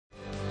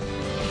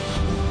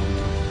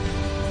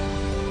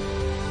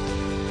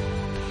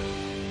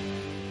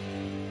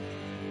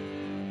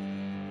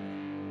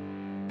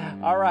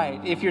All right,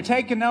 if you're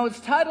taking notes,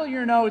 title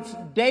your notes,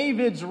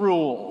 David's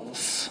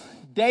Rules.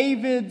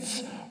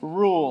 David's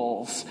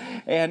Rules.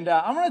 And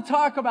I'm going to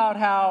talk about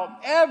how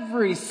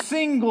every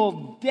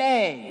single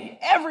day,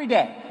 every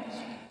day,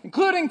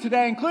 including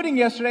today, including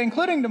yesterday,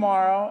 including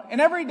tomorrow,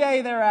 and every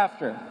day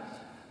thereafter,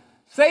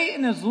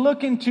 Satan is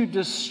looking to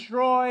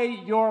destroy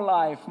your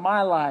life,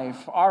 my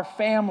life, our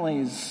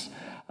families,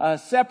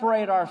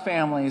 separate our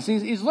families.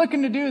 He's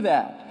looking to do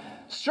that.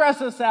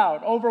 Stress us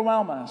out,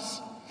 overwhelm us.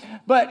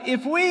 But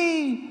if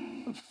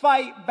we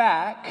fight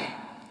back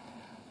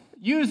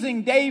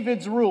using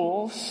David's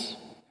rules,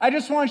 I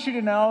just want you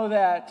to know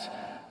that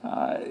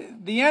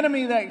the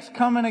enemy that's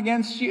coming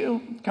against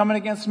you, coming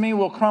against me,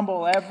 will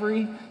crumble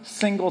every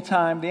single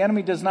time. The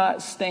enemy does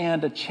not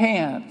stand a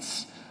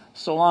chance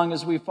so long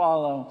as we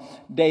follow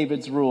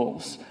David's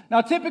rules.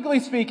 Now,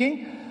 typically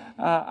speaking,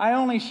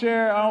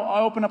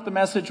 I'll open up the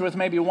message with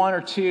maybe one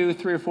or two,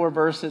 three or four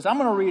verses. I'm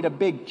going to read a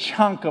big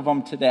chunk of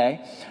them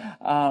today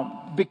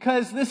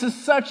because this is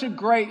such a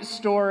great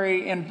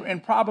story,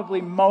 and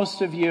probably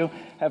most of you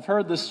have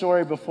heard the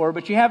story before,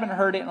 but you haven't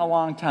heard it in a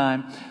long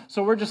time.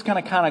 So we're just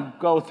going to kind of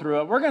go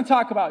through it. We're going to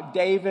talk about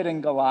David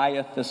and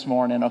Goliath this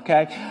morning,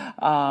 okay?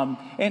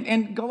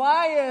 And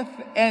Goliath,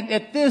 and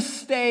at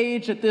this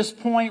stage, at this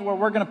point where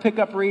we're going to pick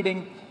up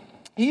reading,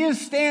 he is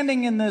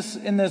standing in this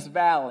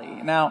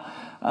valley. Now,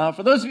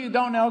 for those of you who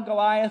don't know,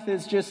 Goliath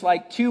is just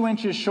like 2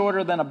 inches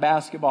shorter than a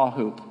basketball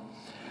hoop.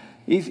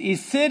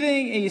 He's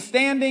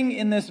standing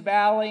in this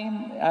valley.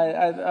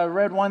 I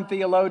read one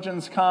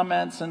theologian's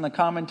comments in the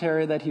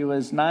commentary that he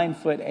was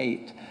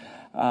 9'8".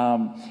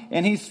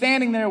 And he's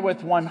standing there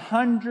with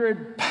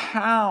 100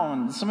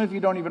 pounds. Some of you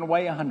don't even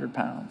weigh 100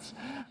 pounds.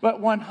 But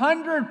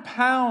 100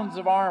 pounds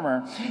of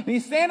armor. And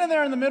he's standing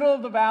there in the middle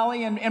of the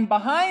valley, and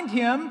behind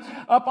him,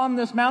 up on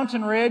this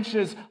mountain ridge,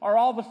 are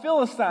all the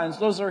Philistines.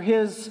 Those are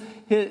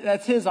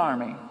that's his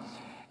army.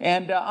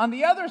 And on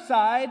the other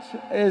side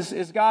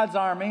is God's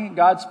army,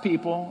 God's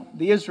people,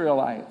 the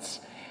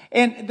Israelites.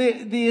 And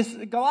this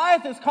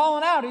Goliath is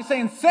calling out. He's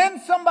saying,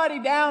 send somebody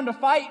down to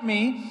fight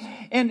me,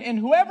 and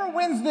whoever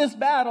wins this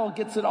battle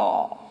gets it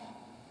all.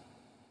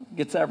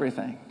 Gets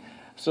everything.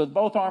 So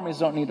both armies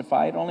don't need to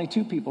fight. Only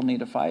two people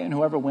need to fight, and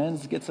whoever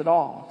wins gets it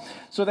all.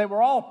 So they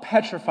were all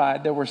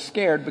petrified. They were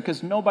scared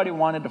because nobody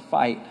wanted to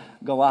fight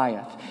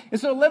Goliath. And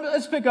so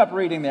let's pick up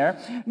reading there.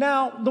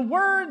 Now, the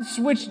words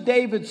which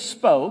David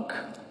spoke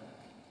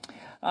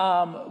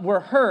were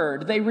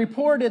heard. They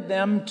reported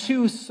them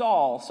to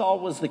Saul. Saul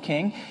was the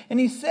king, and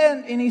he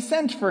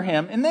sent for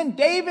him. And then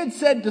David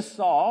said to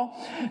Saul,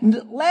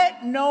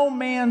 "Let no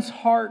man's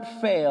heart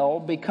fail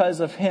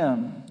because of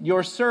him.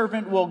 Your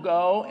servant will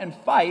go and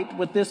fight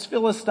with this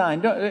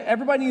Philistine."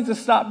 Everybody needs to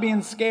stop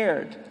being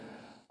scared.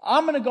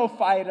 I'm going to go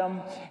fight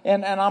him,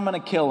 and I'm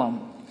going to kill him.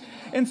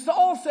 And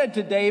Saul said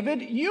to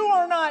David, "You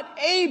are not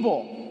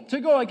able to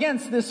go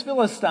against this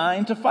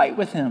Philistine to fight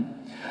with him.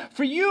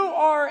 For you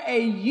are a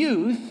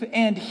youth,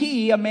 and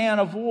he a man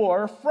of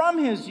war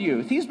from his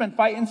youth." He's been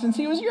fighting since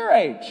he was your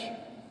age.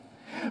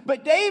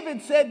 But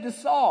David said to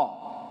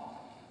Saul,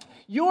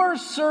 "Your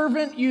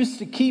servant used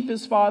to keep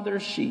his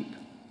father's sheep.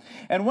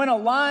 And when a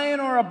lion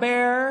or a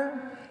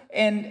bear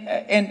and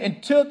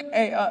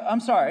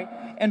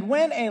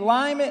when a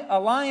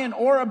lion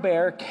or a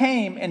bear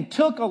came and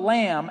took a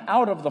lamb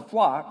out of the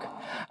flock,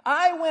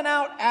 I went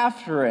out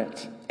after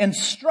it and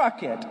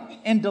struck it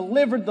and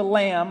delivered the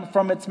lamb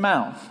from its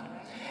mouth.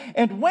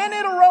 And when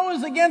it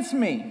arose against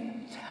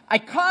me, I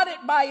caught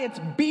it by its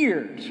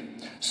beard,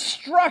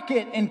 struck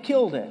it and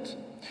killed it.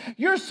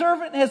 Your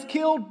servant has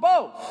killed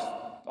both,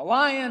 a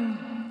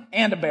lion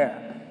and a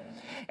bear.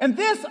 And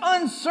this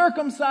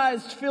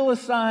uncircumcised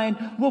Philistine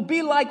will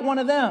be like one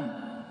of them,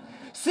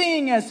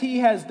 seeing as he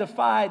has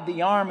defied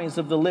the armies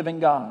of the living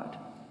God.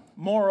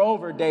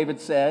 Moreover," David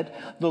said,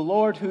 "the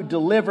Lord who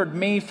delivered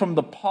me from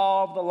the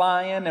paw of the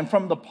lion and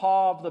from the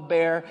paw of the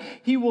bear,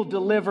 he will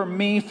deliver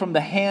me from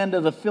the hand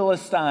of the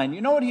Philistine."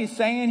 You know what he's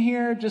saying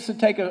here? Just to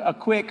take a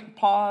quick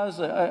pause,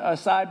 a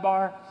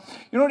sidebar.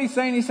 You know what he's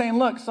saying? He's saying,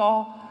 look,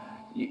 Saul,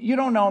 you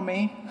don't know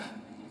me.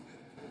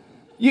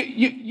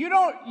 You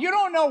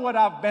don't know what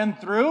I've been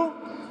through.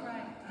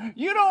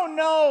 You don't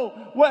know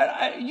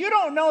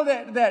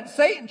that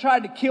Satan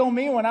tried to kill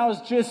me when I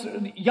was just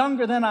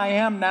younger than I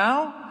am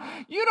now.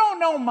 You don't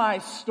know my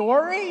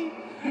story.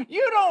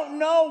 You don't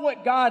know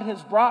what God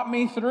has brought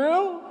me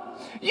through.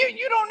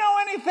 You don't know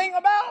anything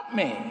about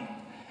me.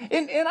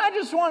 And I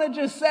just want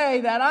to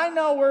say that I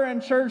know we're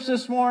in church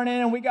this morning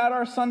and we got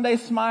our Sunday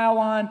smile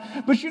on,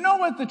 but you know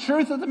what the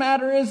truth of the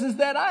matter is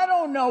that I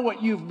don't know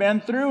what you've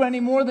been through any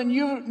more than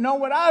you know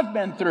what I've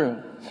been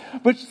through.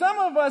 But some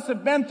of us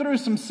have been through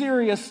some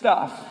serious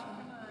stuff.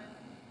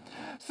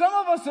 Some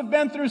of us have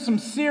been through some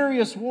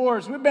serious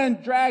wars. We've been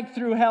dragged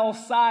through hell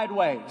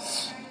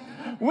sideways.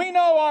 We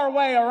know our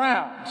way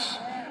around.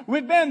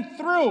 We've been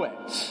through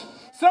it.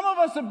 Some of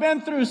us have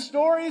been through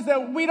stories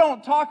that we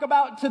don't talk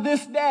about to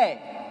this day.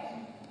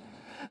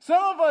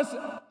 Some of us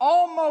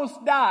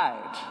almost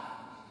died.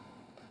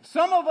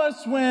 Some of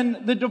us,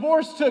 when the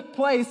divorce took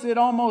place, it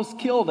almost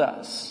killed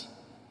us.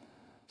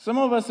 Some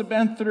of us have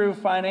been through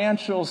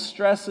financial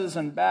stresses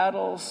and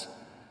battles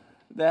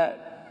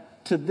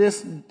that to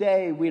this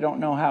day we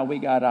don't know how we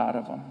got out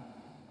of them.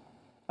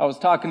 I was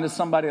talking to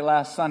somebody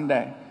last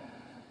Sunday,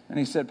 and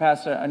he said,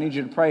 Pastor, I need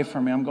you to pray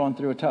for me. I'm going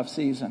through a tough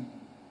season.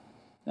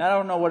 And I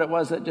don't know what it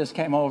was that just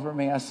came over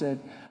me. I said,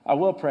 I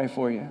will pray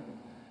for you,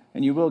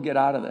 and you will get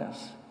out of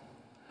this.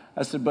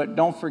 I said, but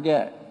don't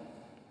forget,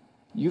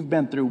 you've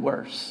been through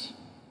worse.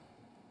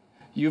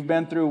 You've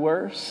been through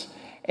worse,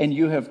 and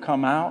you have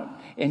come out,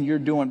 and you're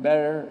doing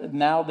better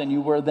now than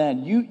you were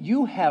then.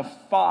 You have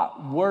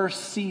fought worse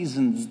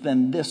seasons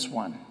than this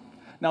one.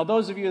 Now,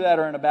 those of you that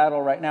are in a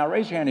battle right now,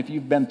 raise your hand if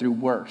you've been through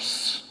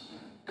worse.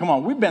 Come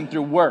on, we've been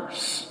through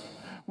worse.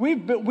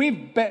 We've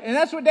been, and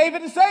that's what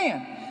David is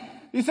saying.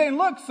 He's saying,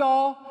 look,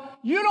 Saul,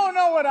 you don't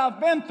know what I've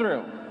been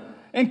through.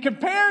 And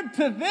compared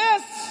to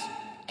this,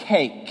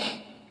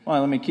 cake.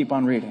 Well, let me keep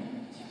on reading.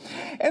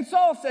 And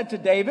Saul said to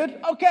David,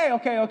 okay,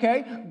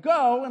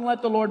 go and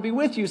let the Lord be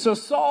with you. So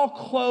Saul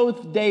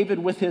clothed David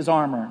with his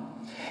armor.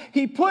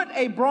 He put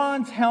a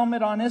bronze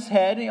helmet on his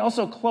head, and he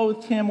also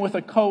clothed him with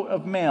a coat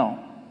of mail.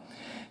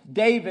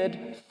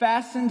 David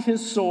fastened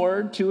his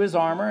sword to his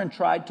armor and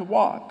tried to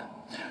walk,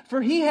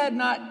 for he had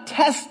not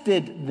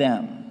tested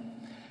them.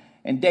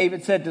 And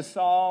David said to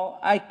Saul,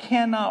 I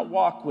cannot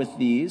walk with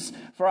these,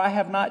 for I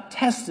have not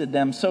tested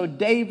them. So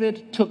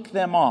David took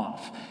them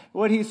off.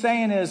 What he's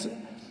saying is,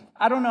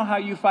 I don't know how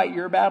you fight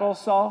your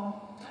battles,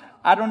 Saul.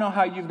 I don't know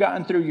how you've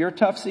gotten through your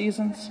tough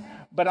seasons,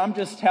 but I'm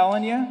just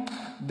telling you,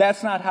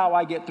 that's not how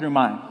I get through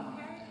mine.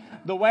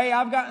 The way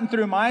I've gotten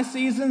through my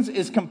seasons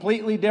is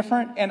completely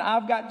different, and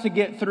I've got to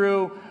get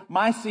through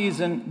my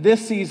season,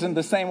 this season,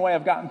 the same way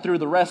I've gotten through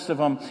the rest of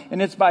them,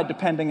 and it's by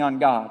depending on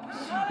God.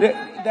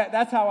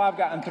 That's how I've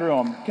gotten through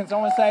them. Can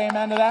someone say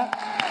amen to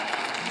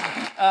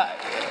that?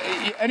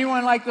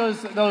 Anyone like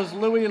those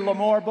Louis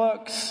L'Amour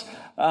books?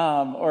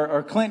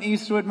 Or Clint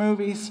Eastwood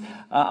movies.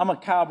 I'm a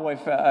cowboy,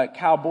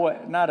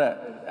 not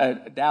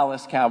a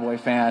Dallas Cowboy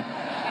fan.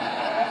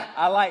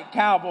 I like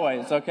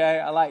cowboys, okay?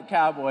 I like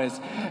cowboys.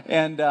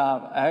 And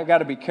I got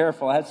to be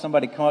careful. I had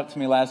somebody come up to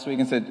me last week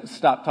and said,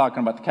 stop talking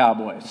about the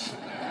Cowboys.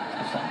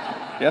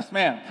 Yes,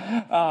 ma'am.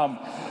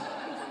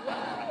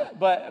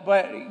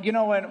 But you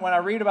know, when I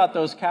read about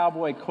those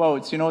cowboy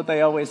quotes, you know what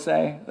they always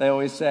say? They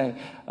always say,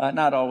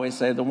 not always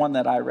say, the one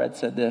that I read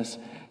said this,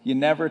 you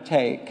never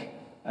take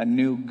a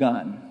new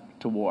gun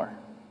to war.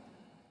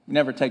 You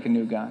never take a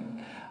new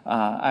gun.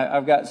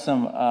 I've got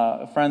some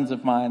friends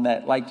of mine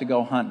that like to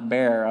go hunt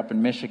bear up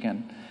in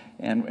Michigan.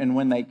 And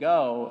when they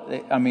go,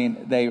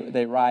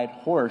 they ride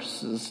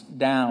horses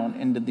down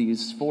into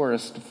these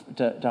forests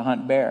to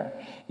hunt bear.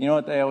 You know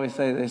what they always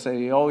say? They say,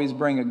 you always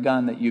bring a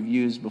gun that you've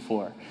used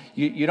before.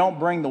 You don't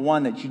bring the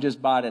one that you just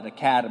bought at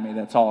Academy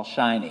that's all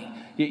shiny.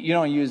 You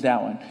don't use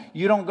that one.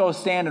 You don't go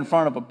stand in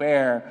front of a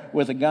bear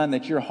with a gun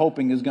that you're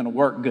hoping is going to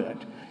work good.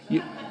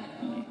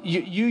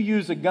 You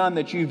use a gun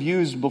that you've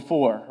used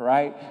before,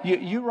 right?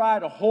 You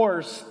ride a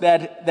horse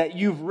that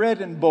you've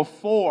ridden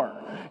before.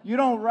 You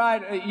don't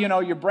ride,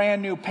 your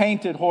brand new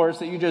painted horse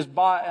that you just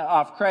bought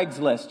off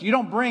Craigslist. You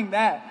don't bring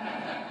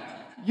that.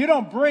 You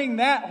don't bring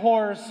that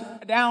horse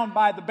down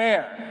by the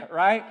bear,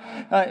 right?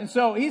 And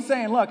so he's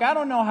saying, look, I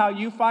don't know how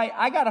you fight.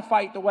 I got to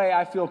fight the way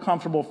I feel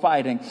comfortable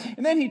fighting.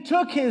 And then he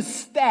took his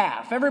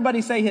staff.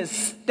 Everybody say his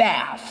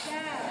staff.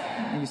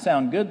 You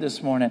sound good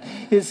this morning.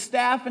 His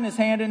staff in his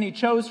hand, and he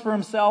chose for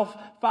himself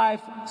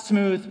 5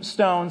 smooth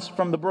stones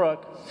from the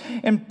brook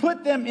and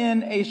put them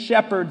in a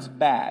shepherd's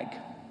bag,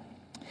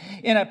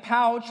 in a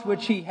pouch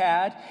which he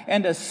had,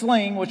 and a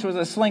sling, which was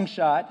a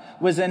slingshot,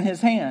 was in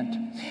his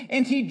hand.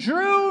 And he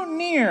drew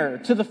near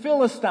to the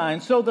Philistine.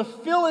 So the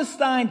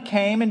Philistine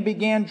came and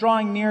began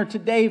drawing near to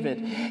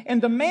David.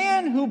 And the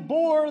man who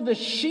bore the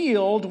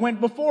shield went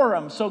before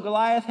him. So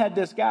Goliath had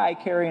this guy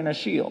carrying a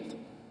shield.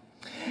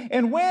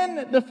 And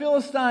when the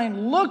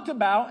Philistine looked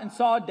about and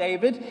saw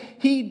David,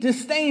 he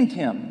disdained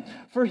him,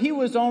 for he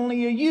was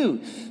only a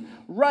youth,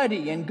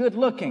 ruddy and good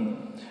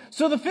looking.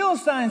 So the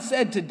Philistine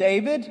said to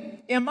David,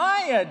 am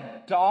I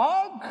a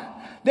dog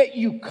that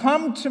you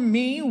come to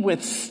me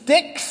with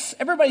sticks?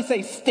 Everybody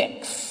say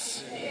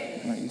sticks.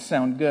 Oh, you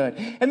sound good.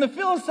 And the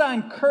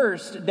Philistine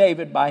cursed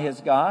David by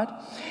his God.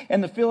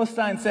 And the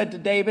Philistine said to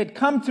David,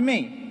 come to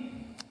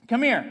me.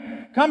 Come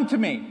here. Come to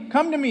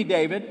me,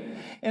 David.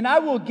 And I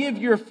will give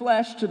your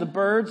flesh to the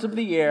birds of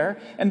the air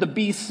and the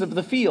beasts of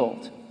the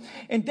field.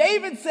 And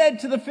David said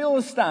to the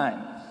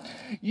Philistine,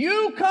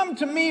 you come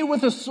to me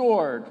with a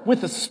sword,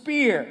 with a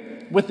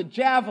spear, with a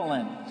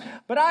javelin.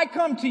 But I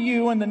come to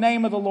you in the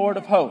name of the Lord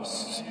of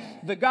hosts,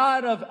 the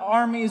God of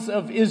armies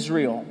of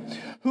Israel,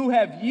 who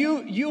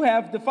you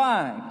have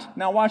defied.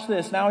 Now watch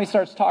this. Now he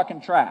starts talking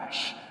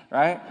trash,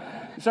 right?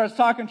 He starts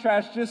talking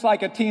trash just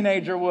like a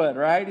teenager would,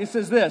 right? He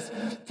says this,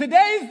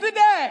 today's the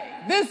day,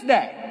 this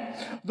day,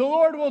 the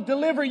Lord will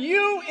deliver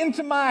you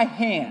into my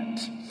hand.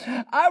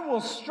 I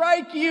will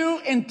strike you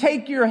and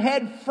take your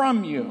head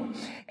from you.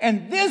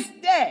 And this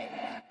day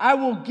I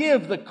will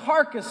give the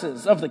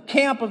carcasses of the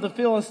camp of the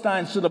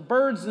Philistines to the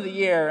birds of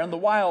the air and the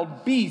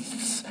wild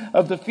beasts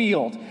of the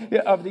field,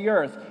 of the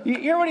earth. You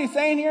hear what he's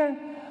saying here?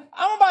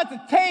 I'm about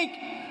to take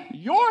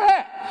your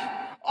head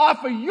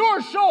off of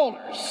your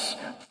shoulders,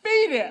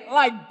 feed it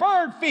like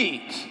bird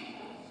feed.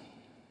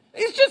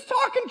 He's just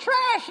talking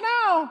trash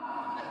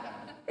now.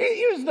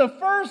 He was the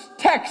first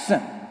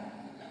Texan.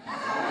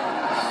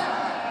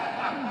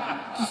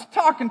 Just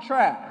talking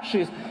trash.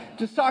 He's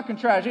just talking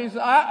trash. He's, you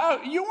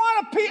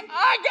want a piece?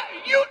 I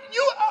got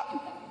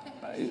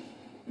you.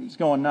 He's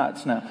going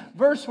nuts now.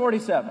 Verse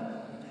 47.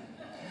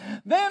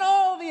 Then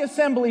all the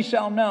assembly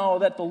shall know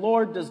that the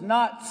Lord does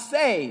not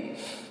save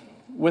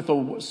with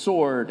a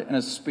sword and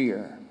a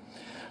spear.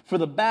 For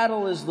the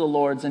battle is the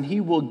Lord's, and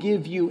he will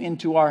give you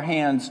into our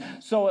hands.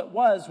 So it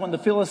was when the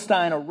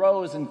Philistine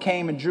arose and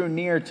came and drew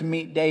near to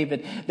meet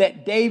David,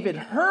 that David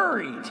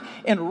hurried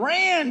and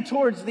ran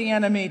towards the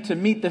enemy to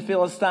meet the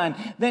Philistine.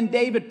 Then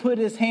David put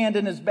his hand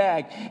in his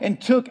bag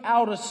and took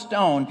out a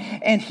stone,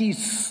 and he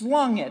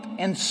slung it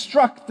and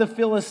struck the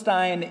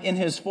Philistine in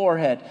his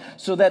forehead,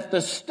 so that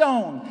the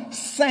stone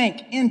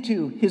sank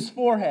into his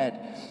forehead,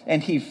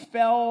 and he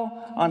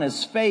fell on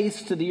his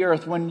face to the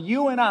earth. When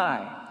you and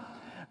I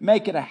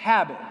make it a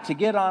habit to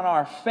get on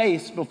our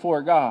face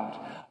before God,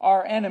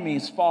 our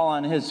enemies fall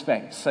on his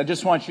face. I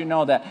just want you to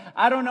know that.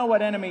 I don't know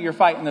what enemy you're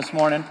fighting this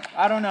morning.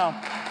 I don't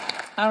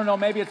know.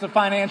 Maybe it's a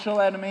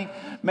financial enemy.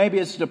 Maybe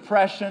it's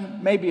depression.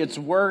 Maybe it's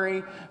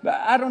worry. But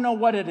I don't know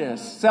what it is.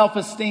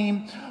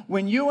 Self-esteem.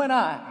 When you and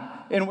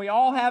I, and we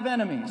all have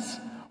enemies,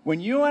 when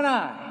you and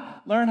I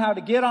learn how to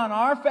get on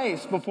our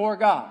face before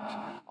God,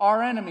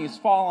 our enemies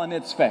fall on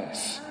its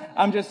face.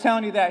 I'm just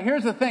telling you that.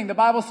 Here's the thing. The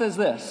Bible says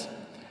this,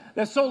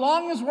 that so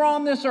long as we're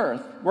on this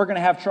earth, we're going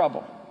to have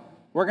trouble.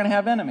 We're going to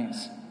have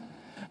enemies.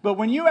 But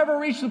when you ever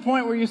reach the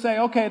point where you say,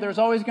 okay, there's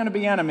always going to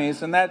be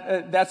enemies, and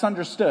that's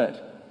understood.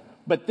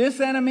 But this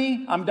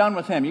enemy, I'm done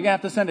with him. You're going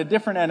to have to send a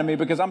different enemy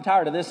because I'm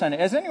tired of this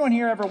enemy. Has anyone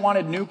here ever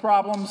wanted new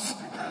problems?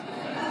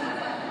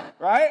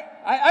 Right?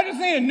 I just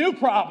need a new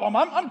problem.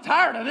 I'm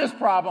tired of this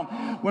problem.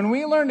 When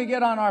we learn to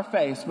get on our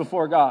face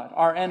before God,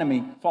 our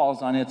enemy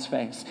falls on its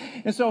face.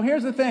 And so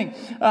here's the thing.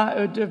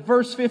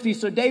 Verse 50,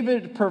 so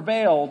David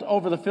prevailed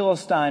over the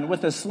Philistine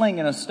with a sling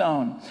and a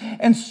stone,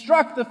 and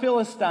struck the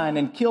Philistine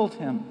and killed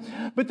him.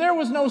 But there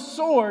was no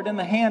sword in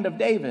the hand of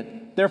David.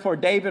 Therefore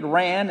David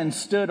ran and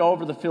stood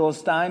over the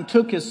Philistine,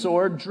 took his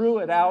sword, drew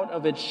it out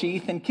of its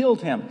sheath, and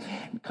killed him,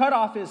 cut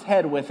off his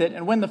head with it.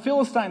 And when the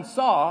Philistines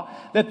saw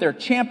that their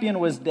champion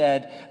was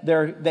dead,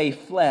 they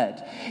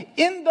fled.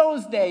 In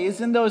those days,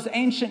 in those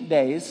ancient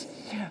days,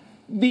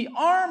 the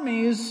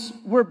armies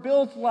were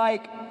built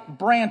like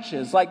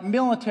branches, like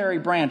military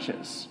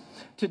branches.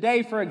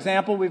 Today, for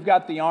example, we've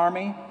got the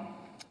Army.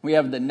 We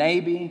have the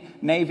Navy.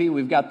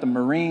 We've got the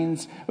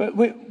Marines.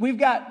 We've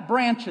got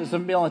branches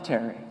of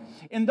military.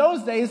 In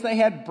those days, they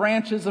had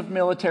branches of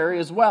military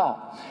as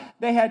well.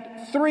 They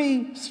had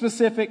three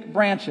specific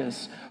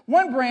branches.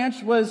 One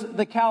branch was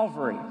the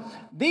cavalry.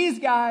 These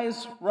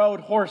guys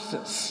rode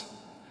horses.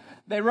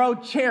 They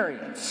rode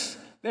chariots.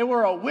 They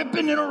were a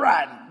whipping and a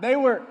riding.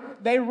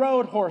 They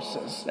rode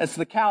horses. That's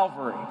the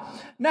cavalry.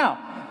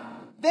 Now,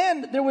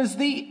 then there was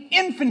the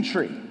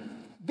infantry.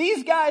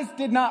 These guys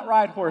did not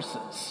ride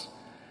horses.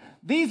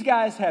 These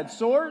guys had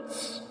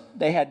swords.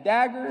 They had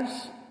daggers.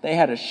 They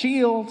had a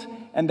shield.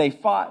 And they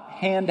fought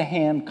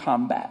hand-to-hand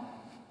combat.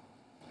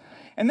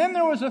 And then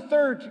there was a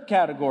third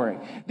category.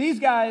 These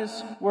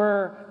guys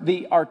were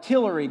the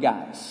artillery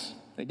guys.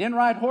 They didn't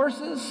ride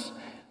horses.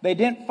 They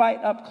didn't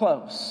fight up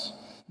close.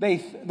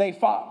 They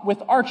fought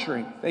with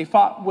archery. They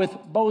fought with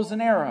bows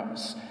and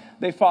arrows.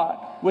 They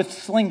fought with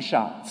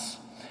slingshots.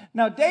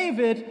 Now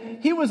David,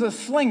 he was a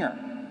slinger.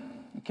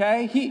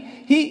 Okay?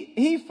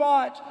 He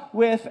fought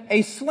with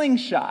a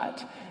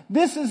slingshot.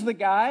 This is the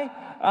guy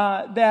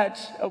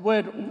that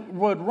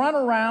would run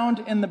around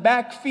in the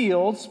back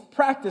fields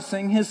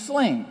practicing his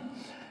sling.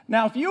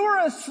 Now, if you were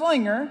a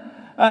slinger,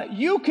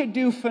 you could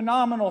do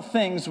phenomenal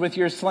things with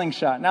your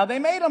slingshot. Now, they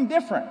made them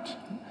different.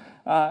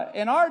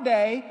 In our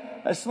day,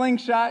 a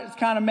slingshot is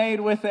kind of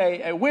made with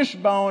a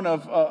wishbone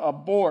of a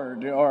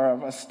board or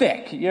of a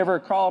stick. You ever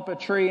crawl up a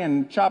tree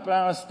and chop it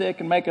on a stick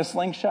and make a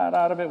slingshot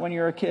out of it when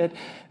you were a kid?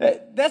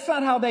 That's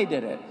not how they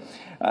did it.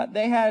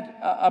 They had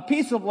a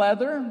piece of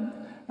leather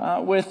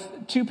with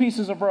two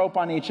pieces of rope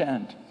on each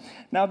end.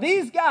 Now,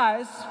 these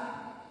guys,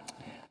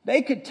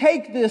 they could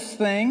take this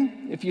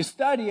thing. If you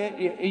study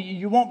it,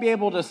 you won't be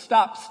able to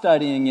stop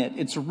studying it.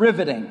 It's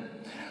riveting.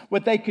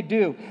 What they could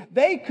do.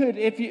 They could,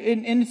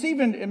 and it's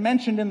even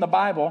mentioned in the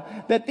Bible,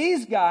 that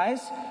these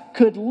guys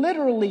could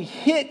literally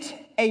hit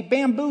a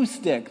bamboo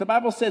stick. The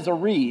Bible says a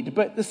reed,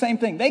 but the same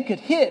thing. They could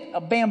hit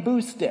a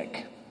bamboo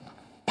stick.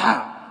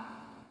 Pow!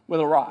 With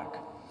a rock.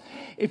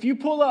 If you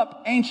pull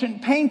up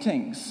ancient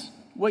paintings,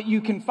 what you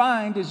can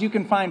find is you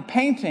can find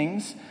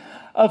paintings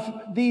of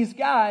these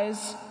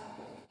guys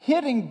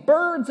hitting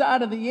birds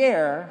out of the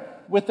air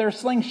with their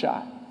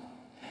slingshot.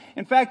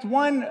 In fact,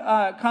 one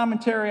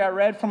commentary I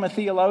read from a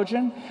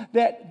theologian,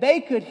 that they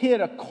could hit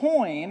a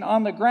coin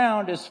on the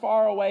ground as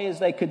far away as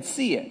they could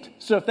see it.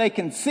 So if they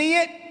can see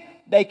it,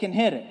 they can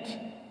hit it.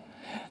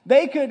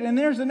 They could, and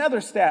there's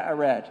another stat I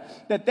read,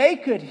 that they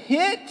could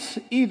hit,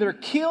 either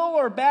kill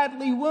or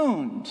badly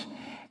wound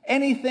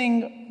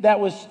anything that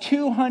was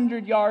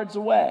 200 yards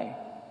away.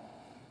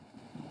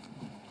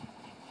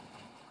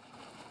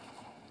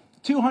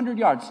 200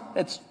 yards,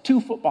 that's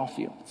 2 football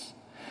fields.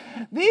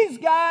 These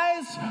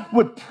guys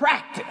would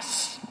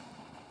practice.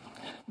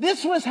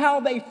 This was how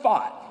they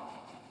fought.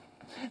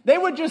 They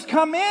would just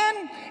come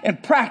in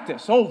and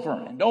practice over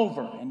and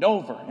over and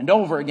over and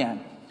over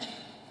again.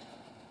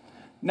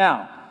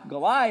 Now,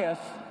 Goliath,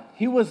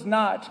 he was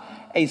not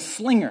a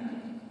slinger.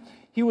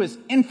 He was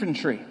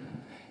infantry.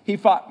 He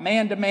fought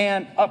man to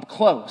man up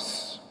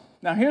close.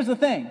 Now, here's the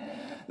thing.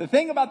 The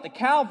thing about the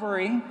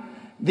cavalry,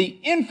 the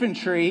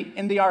infantry,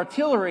 and the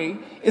artillery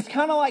is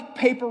kind of like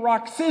paper,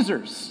 rock,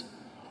 scissors.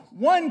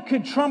 One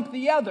could trump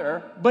the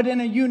other, but in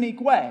a unique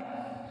way.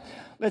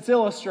 Let's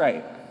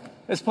illustrate.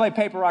 Let's play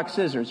paper, rock,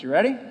 scissors. You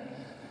ready?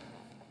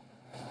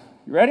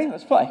 You ready?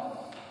 Let's play.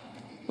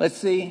 Let's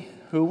see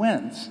who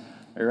wins.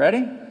 Are you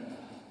ready?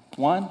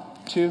 1,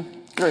 2,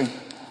 3.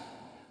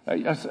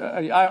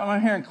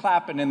 I'm hearing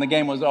clapping and the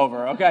game was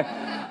over, okay?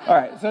 All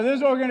right, so this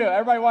is what we're going to do.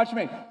 Everybody watch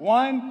me.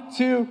 1,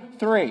 2,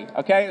 3,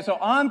 okay? So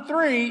on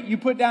 3, you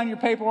put down your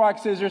paper, rock,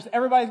 scissors.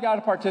 Everybody's got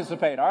to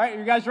participate, all right?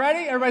 You guys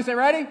ready? Everybody say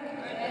ready?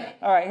 Ready.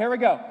 All right, here we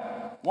go.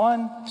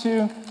 1,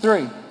 2,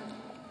 3.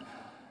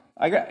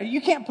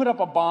 You can't put up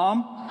a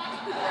bomb.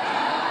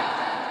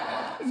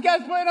 This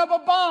guy's putting up a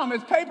bomb.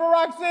 It's paper,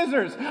 rock,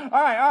 scissors. All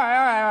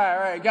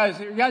right. Guys,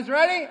 you guys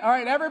ready? All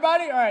right,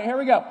 everybody? All right, here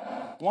we go.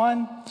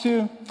 1,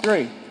 2,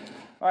 3.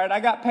 All right, I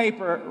got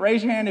paper.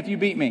 Raise your hand if you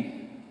beat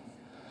me.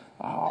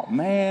 Oh,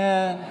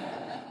 man.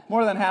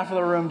 More than half of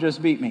the room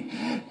just beat me.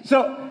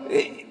 So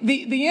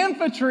the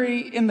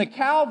infantry and the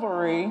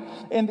cavalry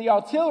and the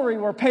artillery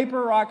were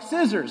paper, rock,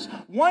 scissors.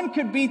 One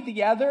could beat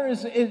the other,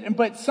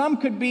 but some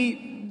could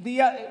beat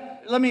the other.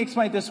 Let me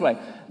explain it this way.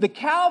 The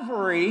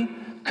cavalry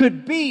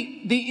could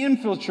beat the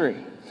infantry,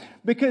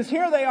 because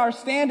here they are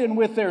standing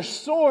with their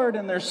sword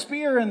and their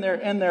spear and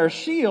their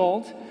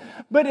shield.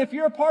 But if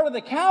you're a part of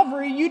the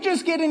cavalry, you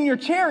just get in your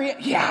chariot.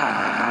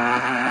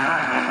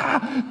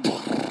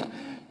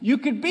 You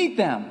could beat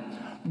them.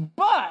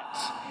 But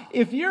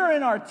if you're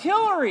an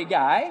artillery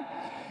guy,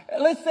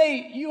 let's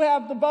say you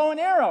have the bow and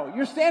arrow.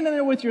 You're standing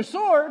there with your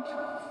sword.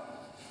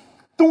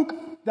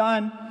 Dunk,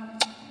 done.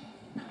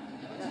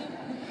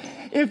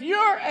 If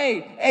you're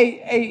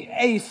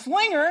a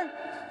slinger,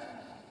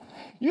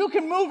 you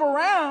can move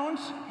around,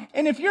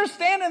 and if you're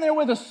standing there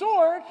with a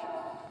sword,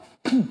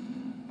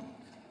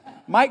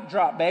 mic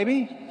drop,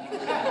 baby.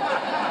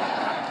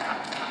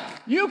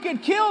 You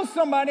could kill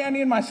somebody. I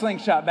need my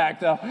slingshot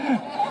back, though.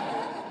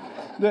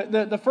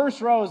 The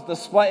first row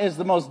is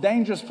the most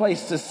dangerous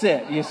place to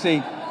sit, you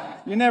see.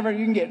 You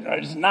can get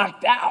just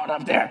knocked out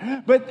up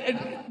there. But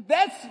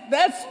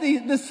that's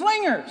the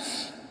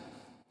slingers.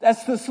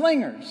 That's the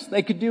slingers.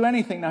 They could do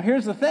anything. Now,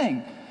 here's the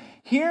thing.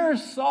 Here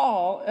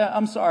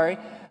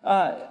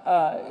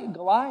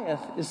Goliath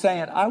is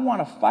saying, I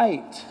want to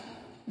fight.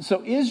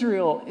 So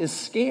Israel is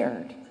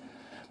scared,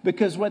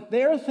 because what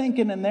they're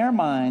thinking in their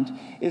mind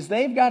is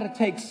they've got to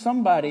take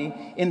somebody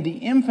in the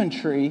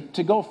infantry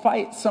to go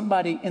fight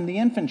somebody in the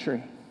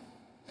infantry.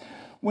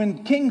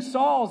 When King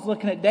Saul's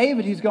looking at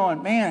David, he's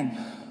going, man,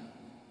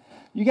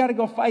 you got to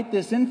go fight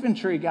this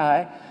infantry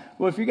guy.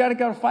 Well, if you got to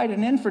go fight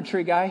an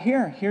infantry guy,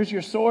 here's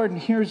your sword and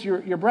here's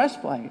your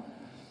breastplate.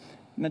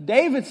 Now,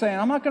 David's saying,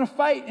 I'm not going to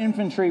fight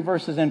infantry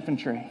versus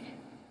infantry.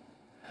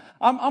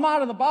 I'm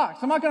out of the box.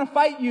 I'm not going to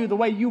fight you the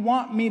way you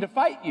want me to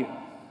fight you.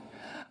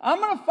 I'm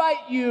going to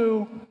fight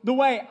you the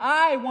way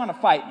I want to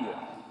fight you.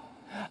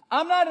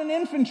 I'm not an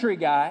infantry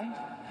guy.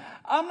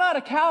 I'm not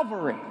a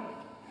cavalry.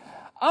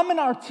 I'm an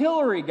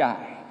artillery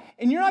guy.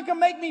 And you're not going to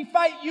make me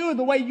fight you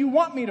the way you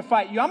want me to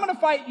fight you. I'm going to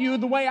fight you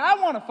the way I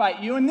want to fight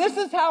you. And this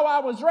is how I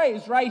was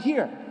raised, right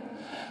here.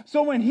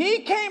 So when he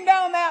came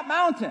down that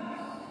mountain,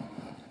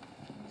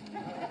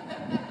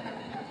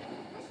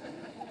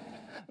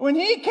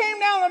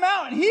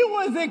 he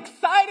was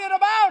excited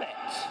about it,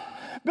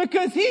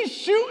 because he's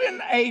shooting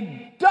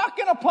a duck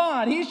in a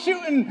pond. He's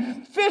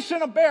shooting fish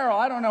in a barrel.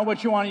 I don't know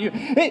what you want to use.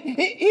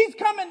 He's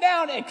coming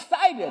down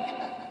excited.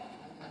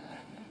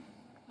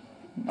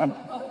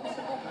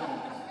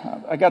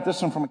 I got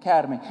this one from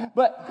Academy.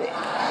 But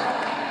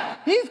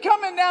he's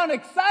coming down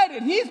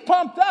excited. He's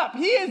pumped up.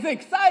 He is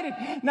excited.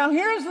 Now,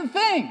 here's the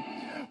thing.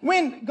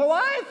 When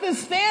Goliath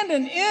is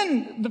standing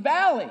in the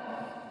valley,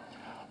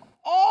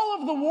 all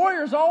of the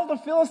warriors, all of the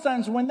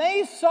Philistines, when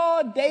they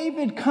saw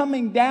David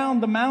coming down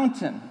the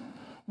mountain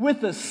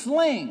with a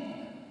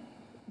sling,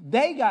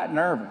 they got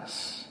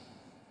nervous.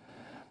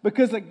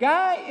 Because a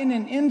guy in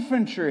an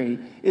infantry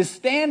is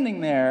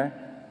standing there.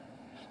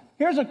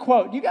 Here's a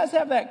quote. Do you guys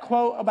have that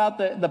quote about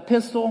the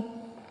pistol?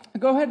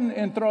 Go ahead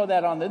and throw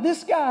that on there.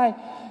 This guy,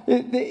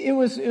 it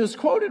was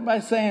quoted by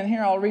saying,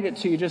 here, I'll read it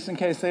to you just in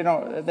case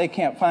they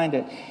can't find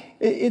it.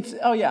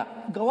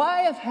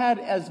 Goliath had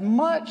as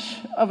much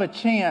of a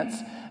chance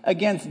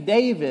against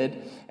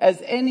David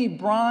as any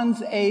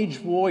Bronze Age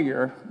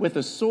warrior with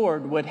a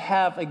sword would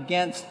have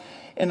against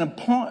an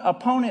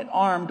opponent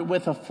armed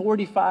with a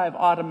 .45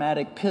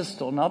 automatic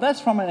pistol. Now, that's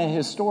from a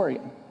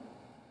historian.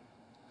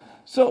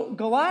 So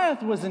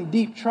Goliath was in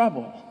deep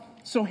trouble.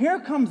 So here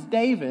comes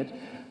David.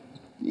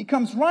 He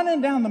comes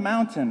running down the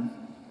mountain,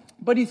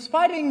 but he's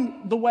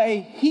fighting the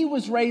way he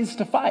was raised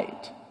to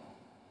fight.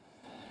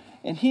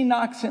 And he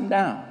knocks him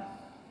down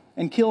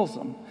and kills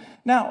him.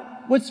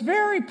 Now, what's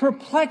very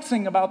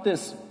perplexing about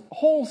this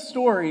whole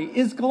story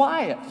is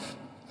Goliath.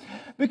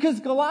 Because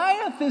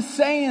Goliath is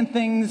saying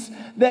things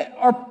that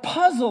are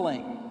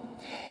puzzling.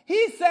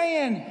 He's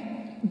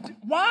saying,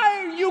 why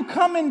are you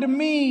coming to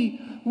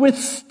me with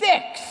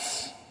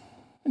sticks?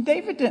 And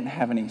David didn't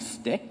have any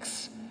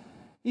sticks.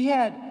 He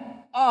had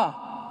a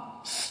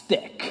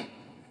stick.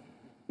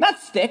 Not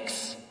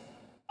sticks,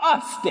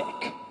 a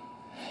stick.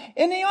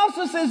 And he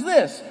also says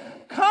this,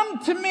 come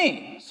to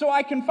me so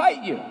I can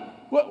fight you.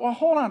 Well,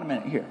 hold on a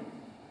minute here.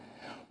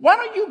 Why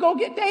don't you go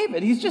get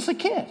David? He's just a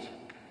kid.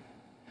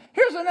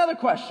 Here's another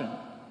question.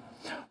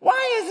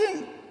 Why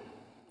isn't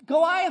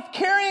Goliath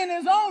carrying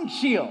his own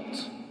shield?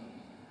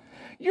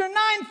 You're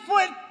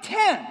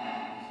 9'10".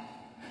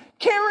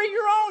 Carry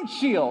your own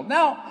shield.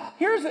 Now,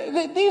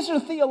 these are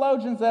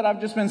theologians that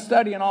I've just been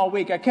studying all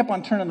week. I kept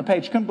on turning the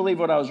page. Couldn't believe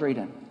what I was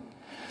reading.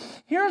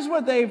 Here's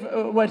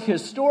what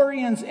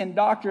historians and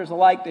doctors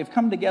alike, they've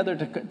come together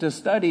to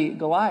study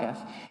Goliath.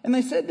 And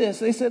they said this.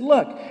 They said,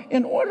 look,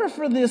 in order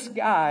for this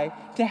guy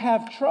to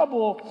have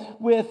trouble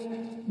with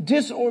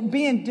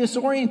being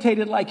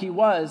disorientated like he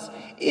was,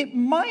 it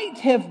might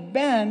have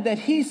been that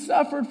he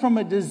suffered from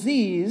a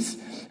disease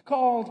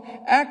called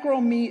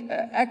acromegaly.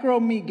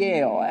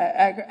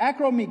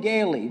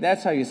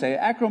 That's how you say it,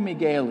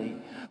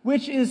 acromegaly,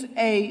 which is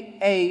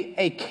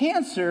a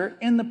cancer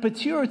in the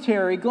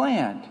pituitary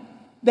gland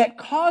that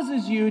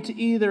causes you to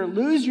either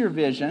lose your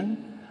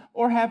vision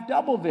or have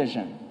double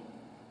vision.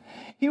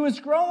 He was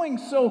growing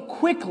so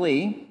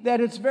quickly that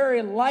it's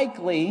very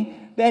likely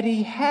that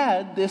he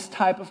had this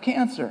type of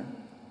cancer.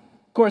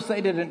 Of course,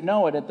 they didn't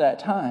know it at that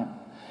time.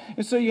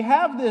 And so you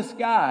have this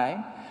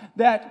guy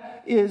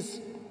that is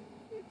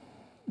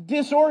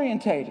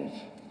disorientated.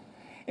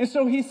 And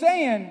so he's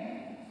saying,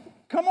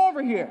 come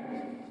over here.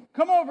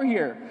 Come over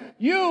here.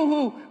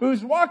 You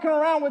who's walking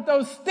around with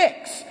those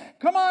sticks,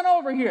 come on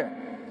over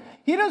here.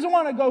 He doesn't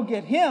want to go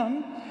get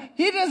him.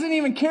 He doesn't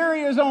even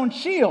carry his own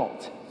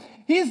shield.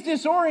 He's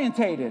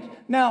disorientated.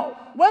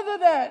 Now, whether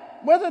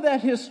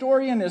that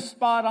historian is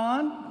spot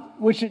on,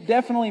 which it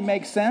definitely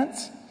makes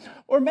sense,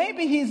 or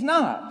maybe he's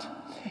not.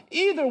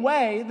 Either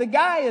way, the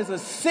guy is a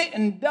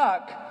sitting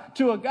duck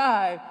to a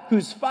guy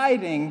who's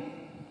fighting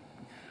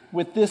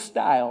with this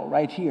style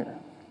right here.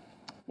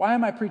 Why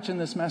am I preaching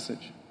this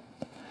message?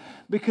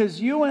 Because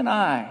you and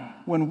I,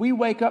 when we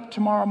wake up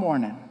tomorrow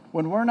morning,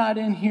 when we're not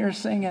in here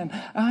singing,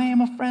 I am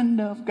a friend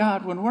of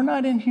God, when we're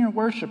not in here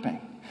worshiping,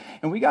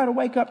 and we got to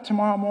wake up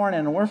tomorrow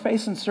morning and we're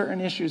facing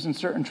certain issues and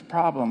certain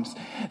problems,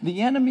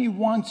 the enemy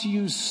wants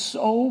you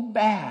so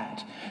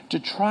bad to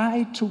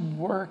try to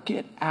work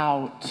it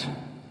out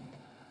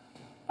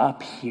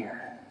up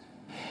here.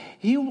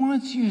 He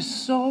wants you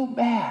so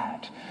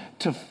bad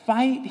to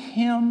fight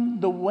him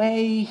the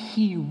way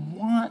he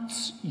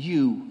wants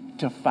you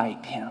to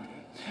fight him.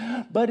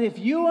 But if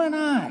you and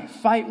I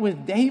fight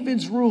with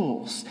David's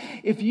rules,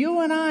 if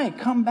you and I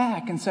come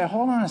back and say,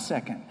 hold on a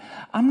second,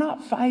 I'm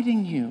not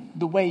fighting you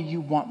the way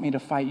you want me to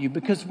fight you,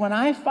 because when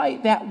I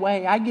fight that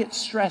way, I get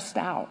stressed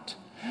out.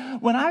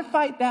 When I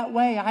fight that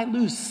way, I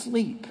lose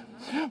sleep.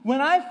 When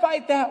I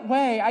fight that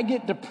way, I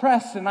get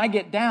depressed and I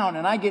get down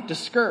and I get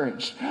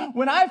discouraged.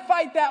 When I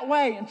fight that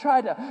way and try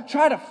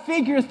to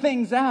figure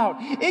things out,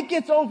 it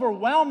gets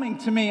overwhelming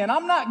to me, and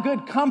I'm not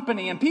good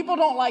company, and people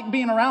don't like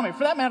being around me.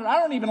 For that matter,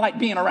 I don't even like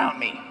being around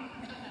me.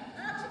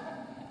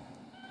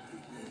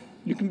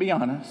 You can be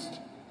honest.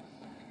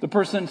 The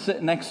person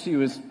sitting next to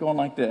you is going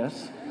like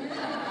this.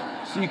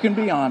 So you can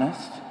be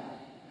honest.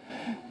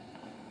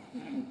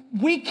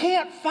 We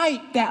can't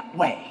fight that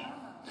way.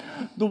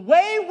 The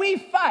way we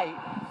fight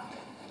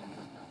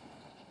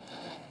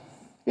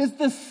is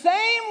the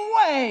same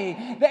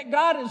way that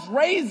God has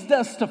raised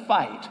us to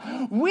fight.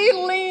 We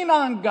lean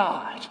on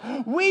God.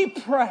 We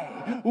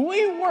pray.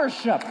 We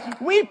worship.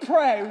 We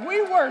pray.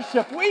 We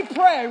worship. We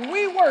pray.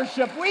 We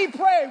worship. We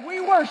pray.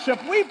 We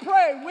worship. We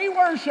pray. We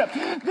worship.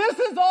 This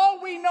is all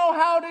we know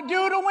how to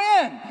do to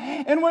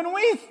win. And when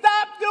we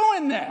stop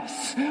doing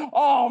this,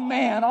 oh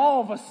man,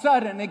 all of a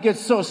sudden it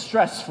gets so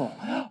stressful.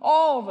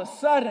 All of a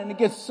sudden it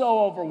gets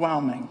so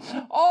overwhelming.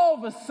 All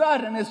of a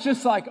sudden it's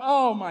just like,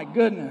 oh my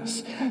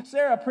goodness.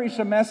 Sarah preached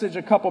a message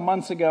a couple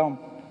months ago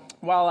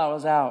while I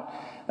was out.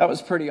 That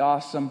was pretty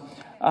awesome.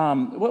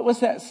 What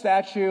was that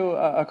statue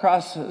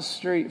across the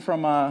street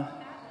from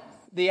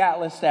the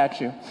Atlas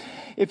statue?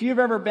 If you've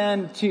ever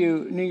been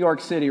to New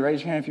York City,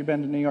 raise your hand if you've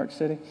been to New York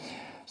City.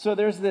 So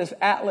there's this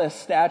Atlas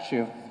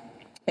statue,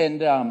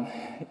 and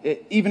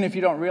even if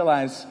you don't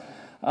realize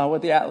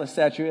what the Atlas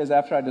statue is,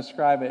 after I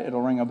describe it, it'll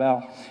ring a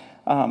bell.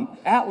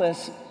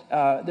 Atlas,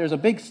 there's a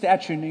big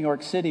statue in New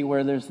York City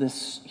where there's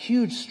this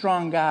huge,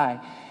 strong guy.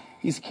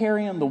 He's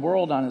carrying the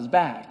world on his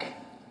back.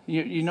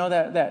 You know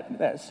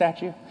that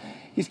statue?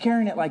 He's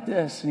carrying it like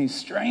this, and he's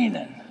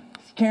straining.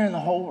 He's carrying the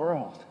whole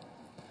world.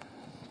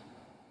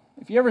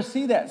 If you ever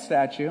see that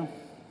statue,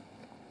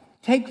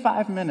 take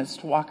 5 minutes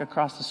to walk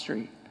across the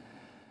street.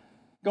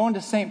 Go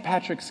into St.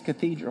 Patrick's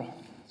Cathedral.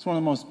 It's one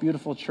of the most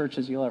beautiful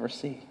churches you'll ever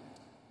see.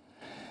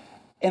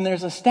 And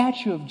there's a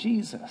statue of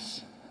Jesus.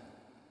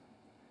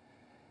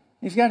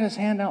 He's got his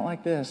hand out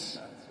like this,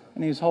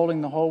 and he's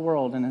holding the whole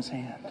world in his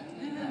hand.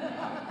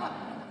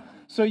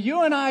 So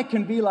you and I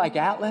can be like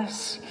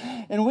Atlas,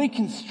 and we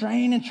can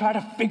strain and try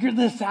to figure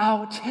this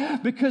out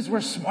because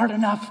we're smart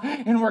enough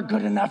and we're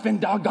good enough,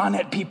 and doggone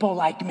it, people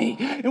like me.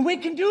 And we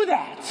can do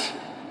that.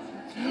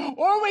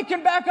 Or we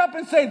can back up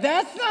and say,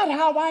 that's not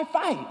how I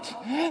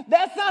fight.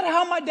 That's not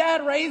how my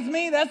dad raised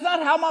me. That's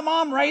not how my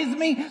mom raised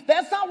me.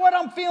 That's not what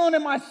I'm feeling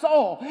in my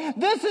soul.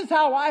 This is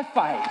how I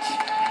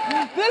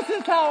fight. This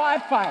is how I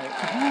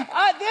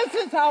fight.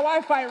 This is how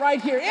I fight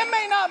right here. It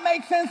may not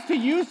make sense to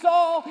you,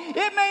 Saul.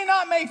 It may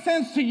not make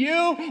sense to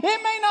you.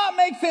 It may not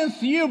make sense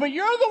to you, but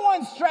you're the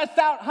one stressed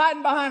out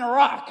hiding behind a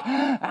rock.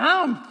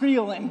 I'm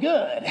feeling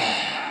good.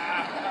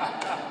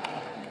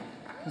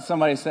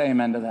 Somebody say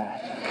amen to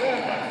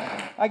that.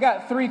 I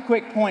got 3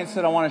 quick points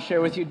that I want to share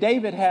with you.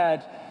 David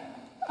had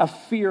a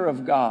fear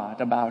of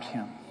God about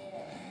him.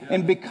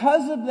 And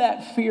because of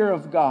that fear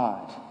of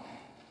God,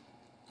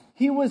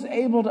 he was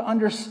able to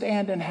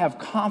understand and have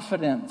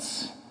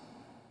confidence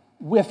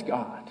with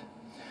God.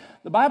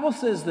 The Bible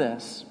says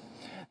this,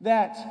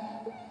 that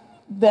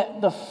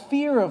the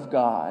fear of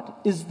God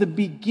is the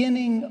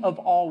beginning of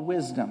all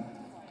wisdom.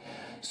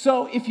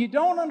 So if you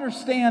don't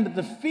understand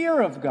the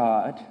fear of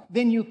God,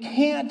 then you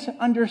can't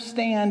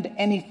understand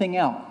anything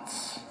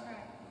else.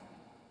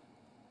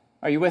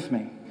 Are you with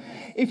me?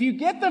 If you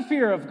get the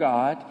fear of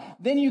God,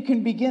 then you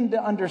can begin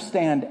to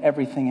understand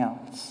everything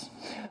else.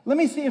 Let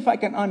me see if I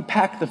can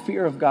unpack the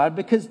fear of God,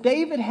 because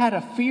David had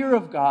a fear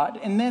of God,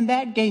 and then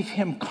that gave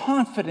him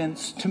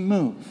confidence to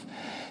move.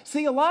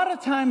 See, a lot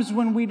of times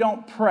when we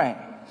don't pray,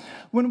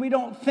 when we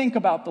don't think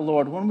about the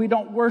Lord, when we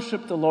don't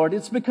worship the Lord,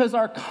 it's because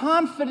our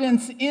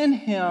confidence in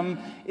Him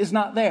is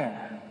not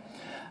there.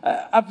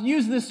 I've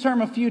used this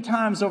term a few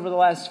times over the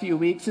last few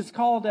weeks. It's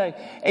called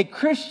a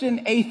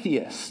Christian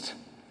atheist.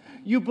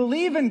 You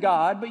believe in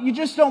God, but you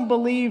just don't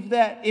believe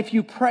that if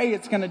you pray,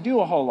 it's going to do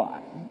a whole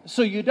lot.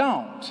 So you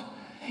don't.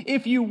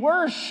 If you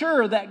were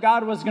sure that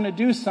God was going to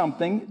do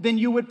something, then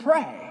you would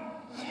pray.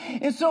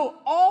 And so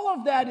all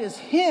of that is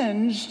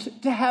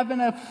hinged to having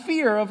a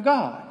fear of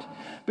God.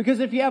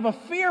 Because if you have a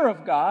fear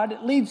of God,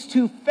 it leads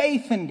to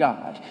faith in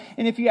God.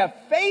 And if you have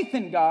faith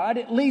in God,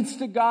 it leads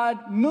to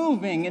God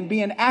moving and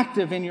being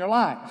active in your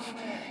life.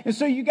 And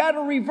so you got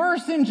to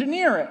reverse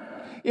engineer it.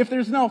 If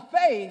there's no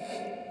faith,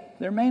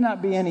 there may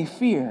not be any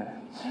fear.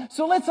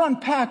 So let's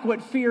unpack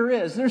what fear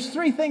is. There's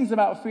 3 things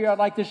about fear I'd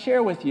like to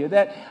share with you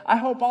that I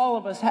hope all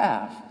of us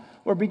have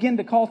or begin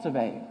to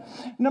cultivate.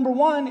 Number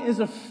 1 is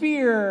a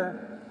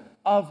fear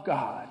of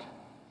God.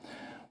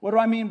 What do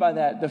I mean by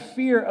that? The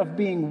fear of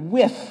being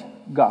with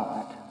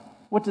God.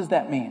 What does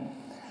that mean?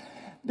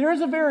 There is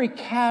a very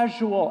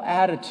casual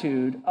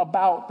attitude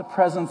about the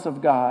presence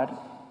of God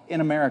in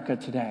America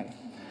today.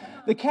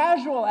 The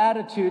casual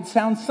attitude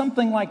sounds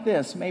something like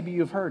this. Maybe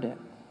you've heard it.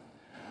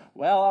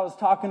 Well, I was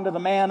talking to the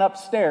man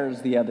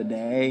upstairs the other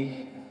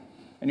day.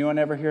 Anyone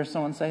ever hear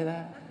someone say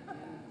that?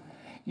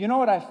 You know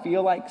what I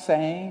feel like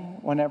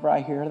saying whenever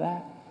I hear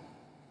that?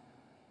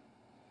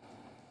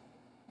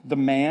 The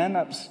man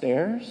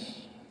upstairs?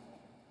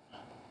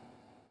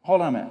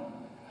 Hold on a minute.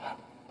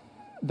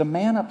 The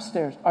man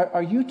upstairs,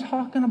 are you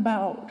talking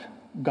about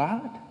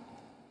God?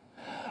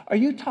 Are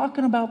you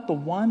talking about the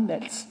one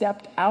that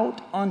stepped out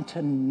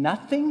onto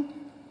nothing,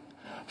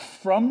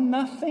 from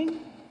nothing,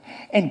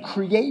 and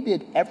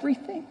created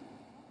everything?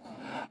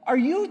 Are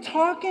you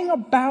talking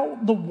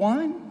about the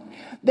one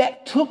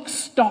that took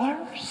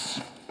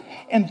stars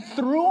and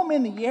threw them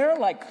in the air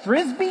like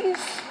frisbees?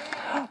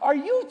 Are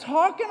you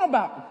talking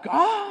about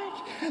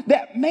God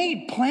that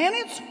made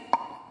planets?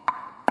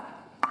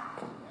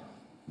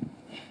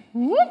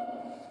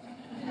 What?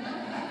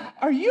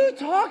 Are you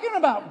talking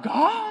about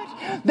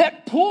God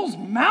that pulls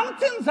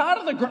mountains out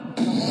of the ground?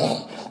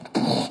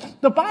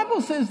 The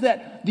Bible says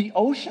that the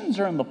oceans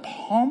are in the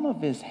palm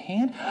of His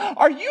hand.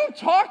 Are you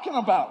talking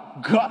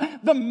about God,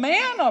 the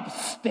man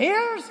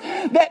upstairs,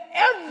 that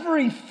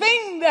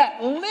everything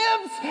that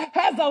lives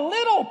has a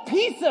little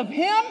piece of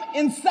Him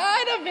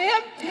inside of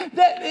Him?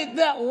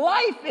 That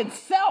life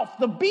itself,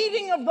 the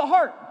beating of the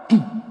heart,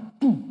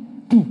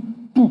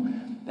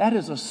 that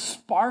is a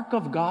spark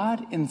of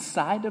God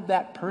inside of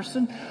that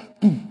person.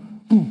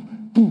 Boom,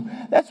 boom, boom.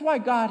 That's why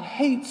God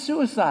hates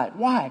suicide.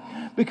 Why?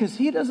 Because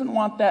He doesn't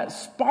want that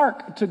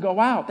spark to go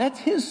out. That's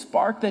His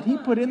spark that He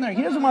put in there.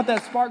 He doesn't want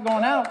that spark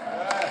going out.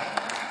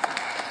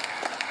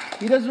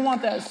 He doesn't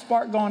want that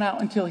spark going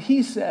out until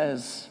he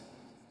says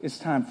it's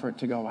time for it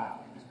to go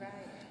out.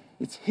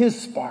 It's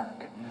his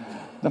spark.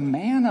 The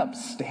man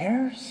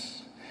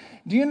upstairs.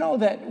 Do you know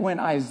that when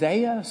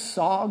Isaiah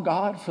saw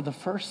God for the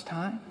first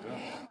time,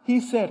 he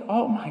said,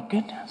 oh my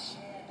goodness,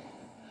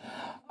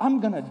 I'm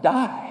going to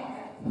die.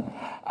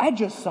 I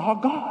just saw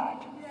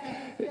God.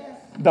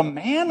 The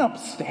man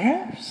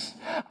upstairs.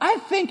 I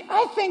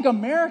think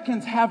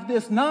Americans have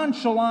this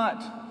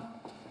nonchalant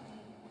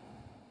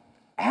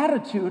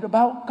attitude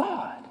about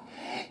God.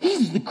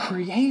 He's the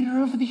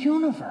creator of the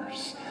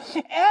universe.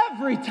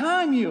 Every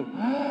time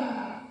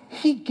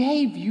he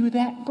gave you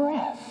that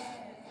breath.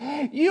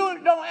 You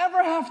don't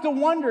ever have to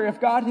wonder if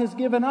God has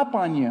given up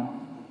on you.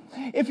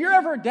 If you're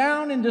ever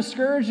down and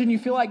discouraged and you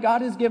feel like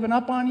God has given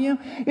up on you,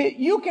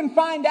 you can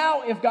find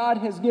out if God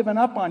has given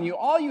up on you.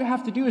 All you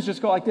have to do is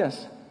just go like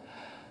this.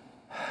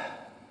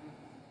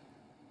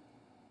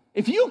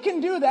 If you can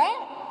do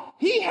that,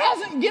 he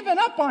hasn't given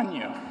up on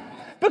you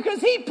because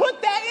he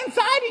put that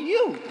inside of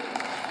you.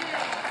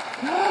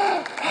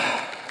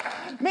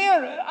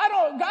 Man,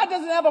 God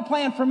doesn't have a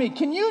plan for me.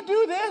 Can you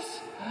do this?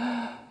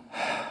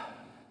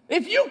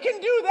 If you can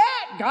do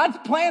that, God's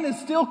plan is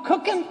still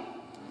cooking.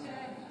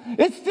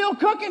 It's still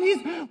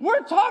cooking.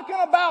 We're talking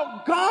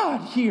about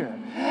God here.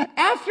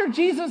 After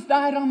Jesus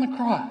died on the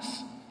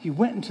cross, he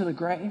went into the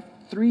grave.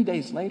 3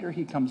 days later,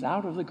 he comes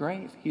out of the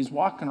grave. He's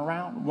walking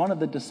around. One of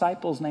the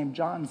disciples named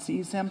John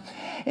sees him,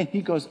 and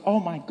he goes, oh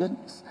my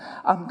goodness,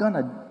 I'm going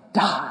to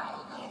die.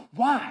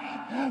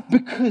 Why?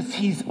 Because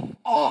he's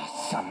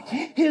awesome.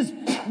 His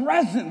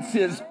presence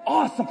is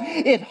awesome.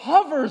 It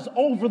hovers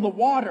over the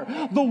water.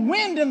 The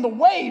wind and the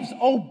waves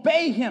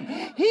obey him.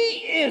 He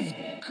is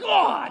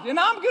God. And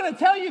I'm going to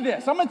tell you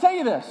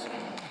this.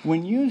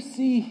 When you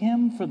see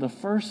him for the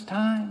first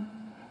time,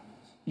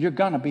 you're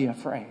going to be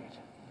afraid.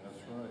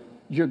 That's right.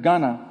 You're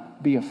going to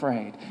be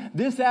afraid.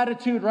 This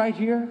attitude right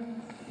here,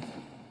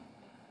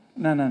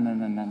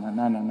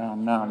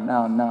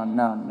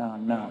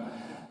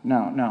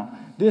 No.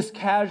 This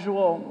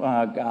casual,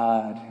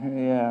 God,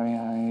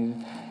 he's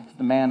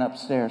the man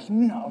upstairs.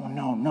 No.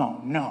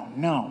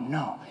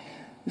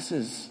 This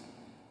is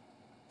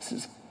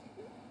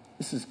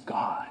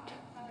God.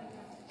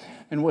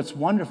 And what's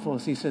wonderful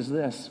is he says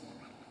this,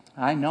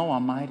 I know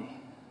I'm mighty,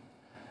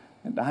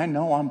 and I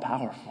know I'm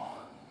powerful,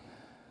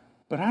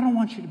 but I don't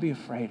want you to be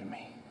afraid of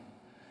me.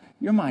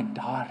 You're my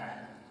daughter.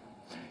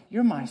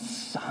 You're my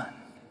son.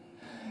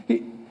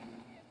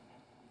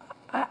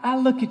 I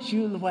look at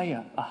you the way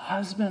a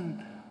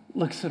husband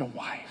looks at a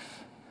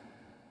wife.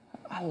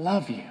 I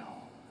love you.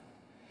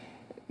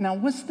 Now,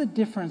 what's the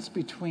difference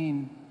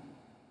between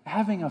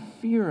having a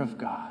fear of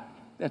God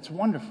that's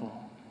wonderful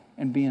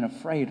and being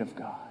afraid of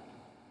God?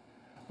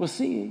 Well,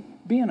 see,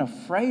 being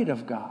afraid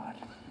of God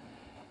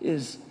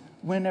is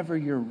whenever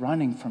you're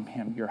running from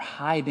him, you're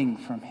hiding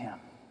from him.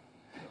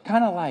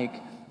 Kind of like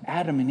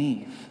Adam and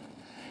Eve.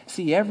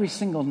 See, every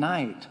single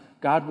night,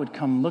 God would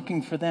come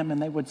looking for them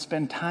and they would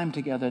spend time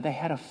together. They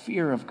had a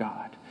fear of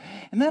God.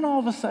 And then all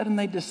of a sudden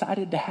they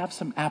decided to have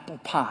some apple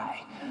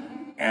pie.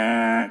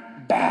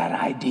 Bad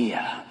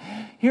idea.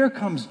 Here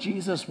comes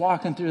Jesus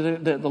walking through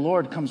the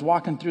Lord comes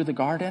walking through the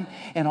garden,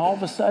 and all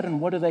of a sudden,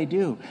 what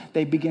do?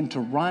 They begin to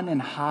run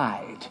and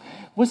hide.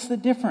 What's the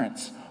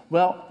difference?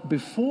 Well,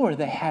 before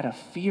they had a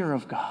fear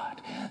of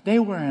God. They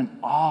were in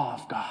awe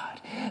of God.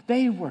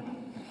 They were,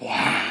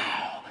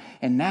 wow.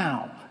 And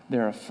now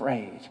they're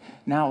afraid.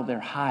 Now they're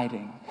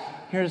hiding.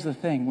 Here's the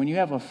thing. When you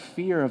have a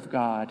fear of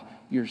God,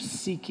 you're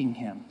seeking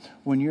him.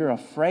 When you're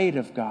afraid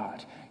of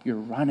God, you're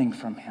running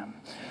from him.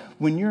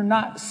 When you're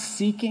not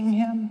seeking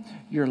him,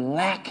 you're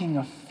lacking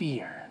of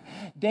fear.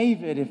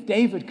 David, if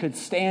David could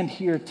stand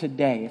here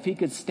today, if he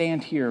could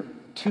stand here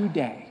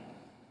today,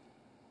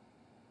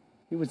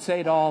 he would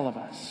say to all of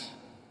us,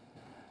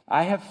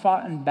 I have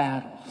fought in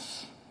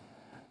battles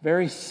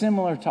very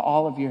similar to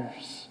all of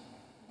yours.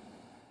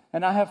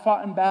 And I have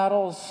fought in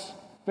battles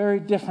very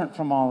different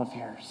from all of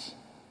yours.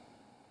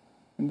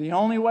 And the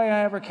only way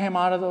I ever came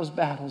out of those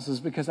battles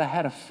is because I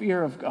had a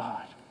fear of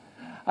God.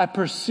 I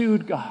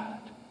pursued God.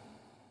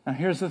 Now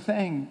here's the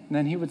thing. And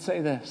then he would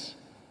say this,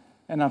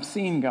 and I've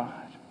seen God.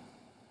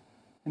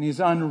 And he's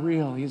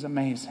unreal. He's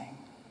amazing.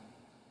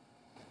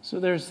 So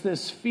there's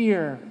this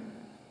fear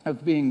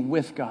of being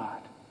with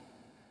God.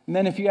 And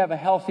then if you have a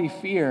healthy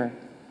fear,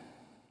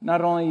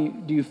 not only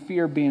do you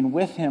fear being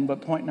with him,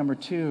 but point number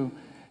 2,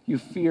 you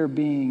fear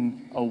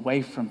being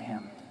away from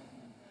him.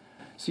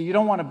 So you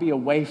don't want to be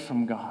away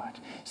from God.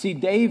 See,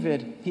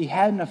 David, he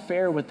had an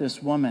affair with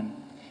this woman.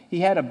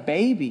 He had a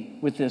baby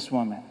with this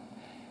woman.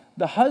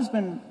 The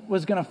husband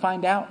was going to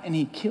find out and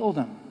he killed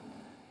him.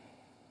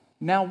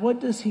 Now, what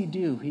does he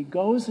do? He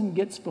goes and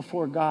gets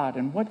before God.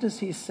 And what does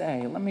he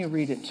say? Let me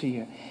read it to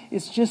you.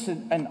 It's just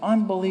an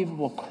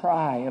unbelievable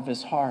cry of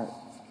his heart.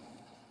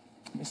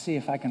 Let me see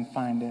if I can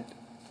find it.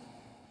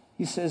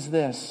 He says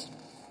this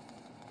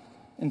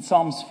in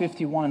Psalms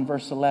 51,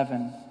 verse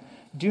 11.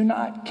 Do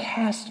not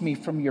cast me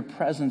from your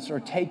presence or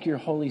take your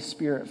Holy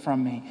Spirit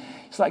from me.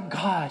 It's like,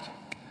 God,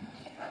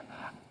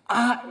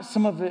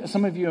 Some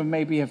of you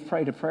maybe have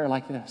prayed a prayer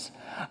like this.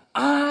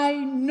 I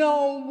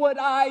know what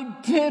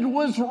I did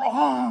was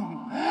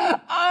wrong.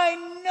 I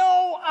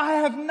know I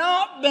have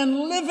not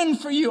been living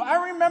for you.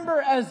 I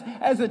remember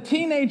as a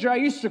teenager, I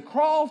used to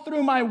crawl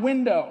through my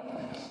window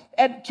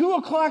at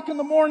 2:00 in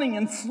the morning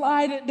and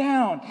slide it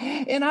down.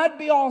 And I'd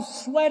be all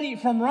sweaty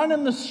from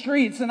running the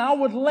streets. And I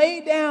would lay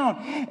down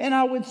and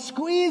I would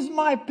squeeze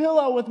my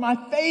pillow with my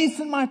face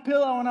in my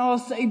pillow. And I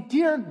would say,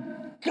 dear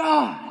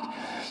God,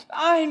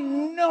 I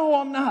know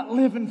I'm not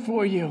living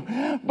for you,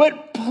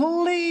 but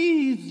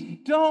please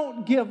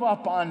don't give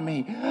up on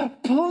me.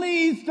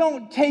 Please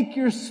don't take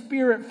your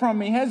spirit from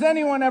me. Has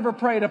anyone ever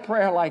prayed a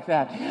prayer like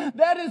that?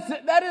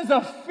 That is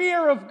a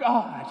fear of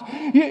God.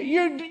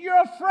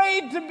 You're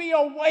afraid to be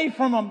away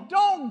from him.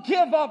 Don't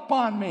give up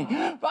on me.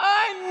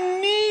 I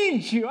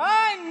need you.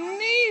 I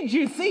need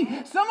you. See,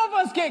 some of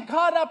us get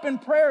caught up in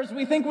prayers.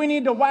 We think we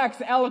need to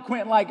wax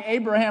eloquent like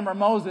Abraham or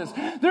Moses.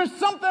 There's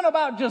something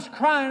about just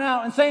crying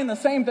out and saying the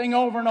same thing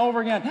over and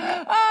over again.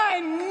 I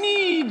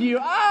need you.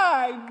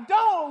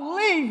 Don't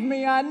leave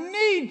me. I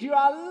need you.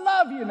 I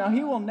love you. Now,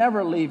 he will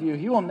never leave you.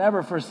 He will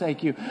never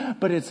forsake you.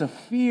 But it's a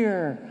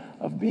fear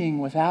of being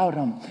without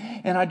him.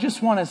 And I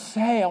just want to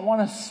say, I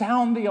want to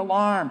sound the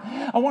alarm.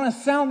 I want to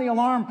sound the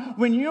alarm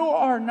when you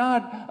are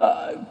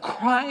not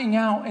crying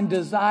out and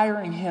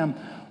desiring him.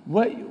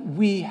 What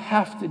we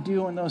have to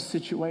do in those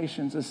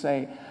situations is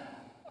say,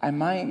 I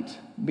might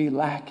be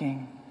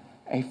lacking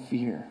a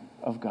fear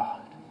of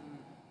God.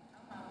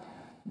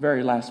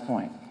 Very last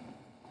point.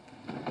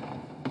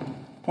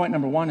 Point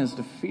number 1 is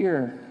to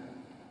fear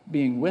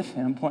being with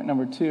him. Point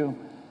number 2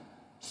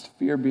 is to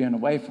fear being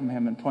away from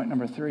him. And point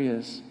number 3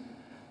 is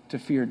to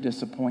fear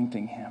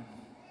disappointing him.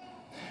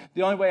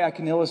 The only way I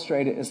can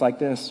illustrate it is like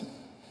this.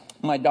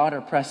 My daughter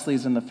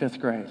Presley's in the 5th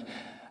grade.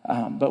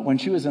 But when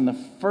she was in the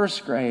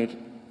 1st grade,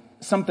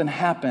 something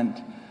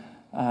happened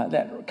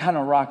that kind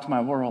of rocked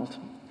my world.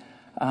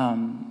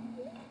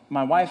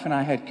 My wife and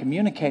I had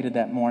communicated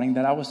that morning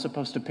that I was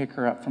supposed to pick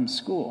her up from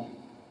school.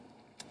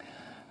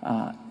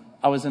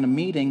 I was in a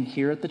meeting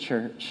here at the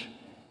church,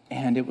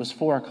 and it was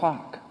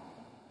 4:00.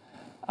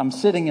 I'm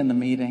sitting in the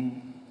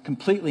meeting,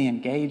 completely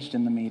engaged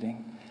in the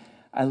meeting.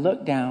 I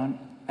look down,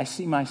 I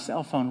see my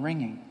cell phone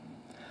ringing.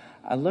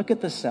 I look at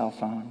the cell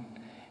phone,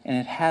 and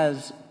it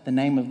has the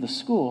name of the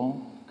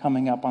school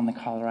coming up on the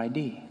caller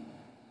ID.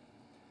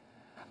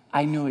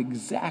 I knew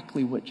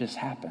exactly what just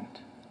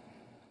happened.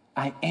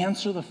 I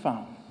answer the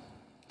phone,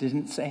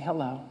 didn't say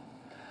hello.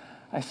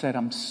 I said,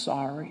 I'm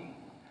sorry.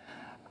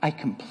 I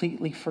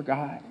completely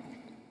forgot.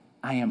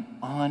 I am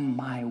on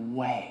my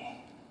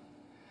way.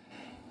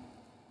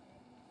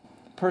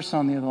 The person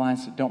on the other line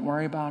said, don't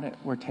worry about it.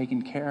 We're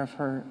taking care of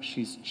her.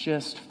 She's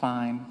just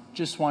fine.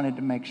 Just wanted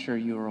to make sure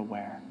you were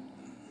aware.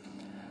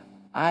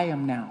 I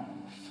am now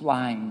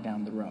flying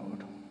down the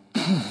road.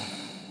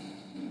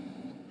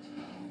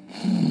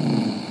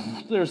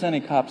 If there's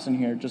any cops in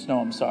here, just know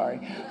I'm sorry.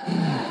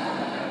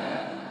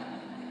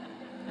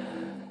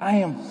 I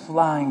am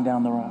flying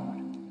down the road.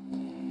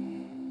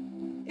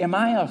 Am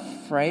I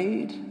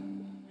afraid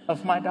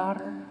of my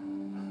daughter?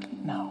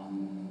 No.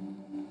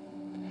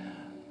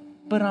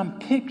 But I'm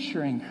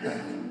picturing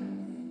her,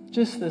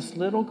 just this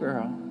little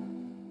girl,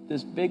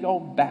 this big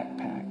old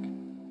backpack,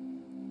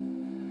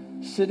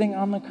 sitting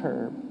on the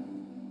curb,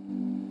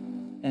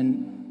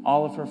 and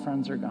all of her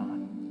friends are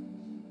gone.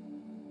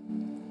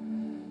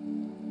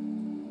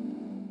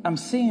 I'm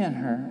seeing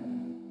her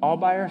all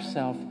by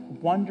herself,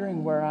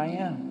 wondering where I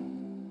am.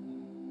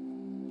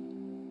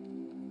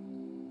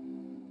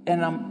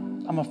 And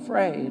I'm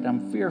afraid,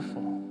 I'm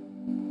fearful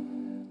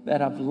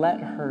that I've let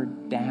her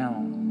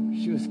down.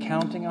 She was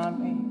counting on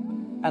me.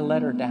 I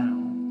let her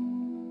down.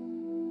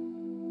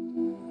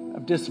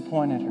 I've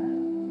disappointed her.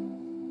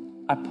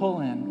 I pull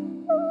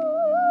in.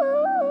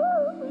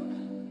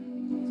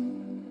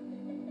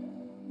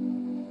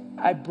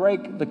 I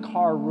break the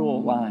car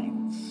rule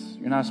lines.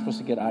 You're not supposed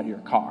to get out of your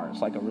car.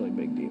 It's like a really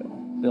big deal.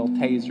 They'll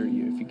taser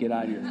you if you get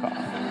out of your car.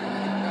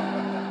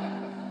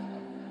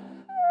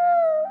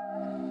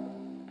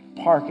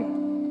 Park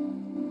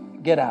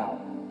it. Get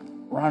out.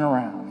 Run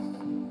around.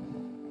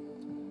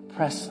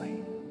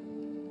 Presley,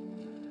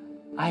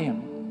 I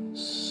am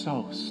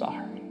so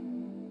sorry.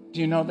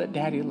 Do you know that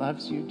Daddy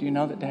loves you? Do you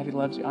know that Daddy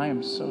loves you? I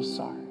am so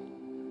sorry.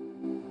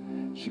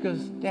 She goes,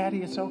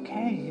 Daddy, it's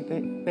okay.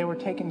 They were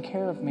taking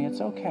care of me.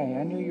 It's okay.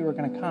 I knew you were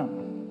going to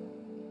come.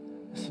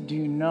 I said, do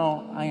you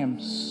know I am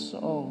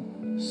so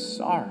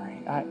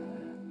sorry.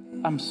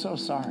 I'm so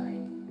sorry.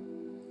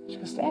 She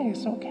goes, Daddy,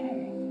 it's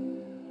okay.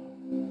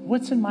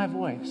 What's in my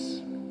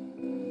voice?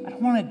 I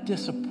don't want to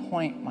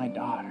disappoint my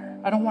daughter.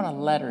 I don't want to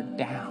let her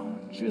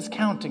down. She was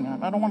counting on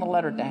me. I don't want to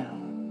let her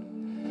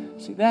down.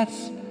 See,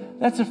 that's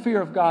a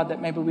fear of God that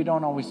maybe we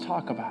don't always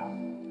talk about.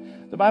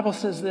 The Bible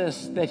says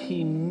this, that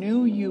he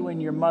knew you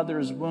in your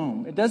mother's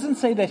womb. It doesn't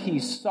say that he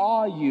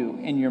saw you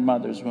in your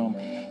mother's womb.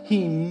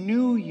 He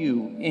knew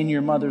you in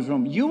your mother's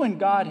womb. You and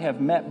God have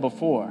met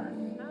before.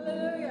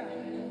 Hallelujah.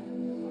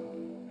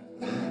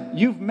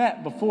 You've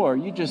met before.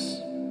 You just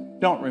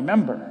don't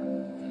remember.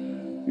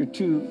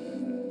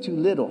 you're too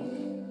little.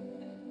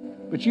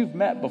 But you've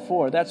met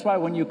before. That's why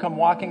when you come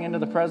walking into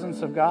the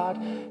presence of God,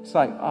 it's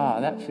like,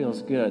 that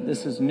feels good.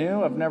 This is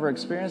new. I've never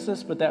experienced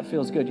this, but that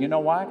feels good. You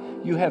know why?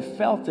 You have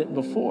felt it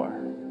before.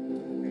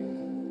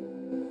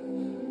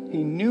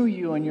 He knew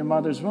you in your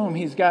mother's womb.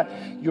 He's got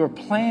your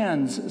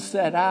plans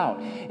set out.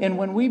 And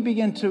when we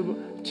begin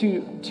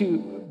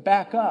to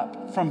back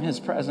up from his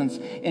presence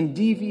and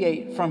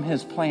deviate from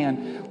his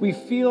plan, we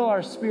feel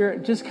our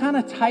spirit just kind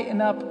of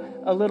tighten up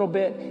a little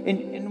bit.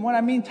 And when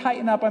I mean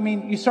tighten up, I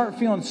mean you start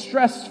feeling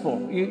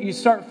stressful. You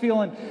start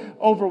feeling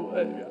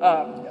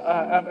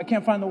I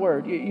can't find the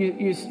word.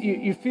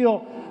 You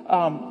feel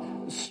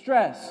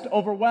stressed,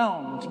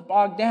 overwhelmed,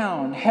 bogged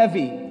down,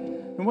 heavy.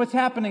 And what's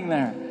happening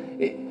there?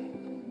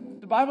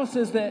 The Bible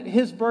says that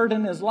his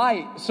burden is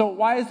light. So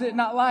why is it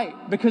not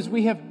light? Because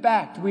we have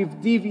backed,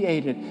 we've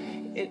deviated.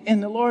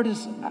 And the Lord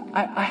is,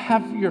 I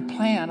have your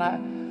plan.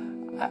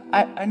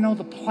 I know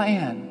the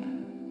plan.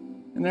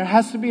 And there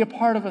has to be a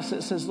part of us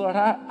that says, Lord,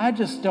 I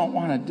just don't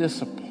want to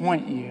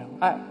disappoint you.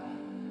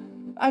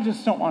 I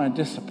just don't want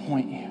to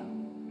disappoint you.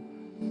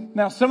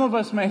 Now, some of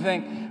us may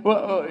think,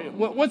 well,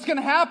 what's going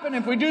to happen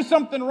if we do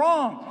something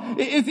wrong?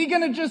 Is he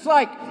going to just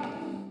like,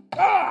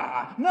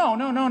 no.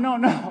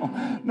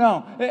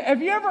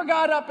 Have you ever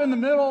got up in the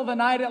middle of the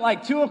night at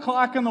like 2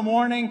 o'clock in the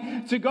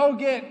morning to go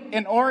get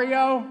an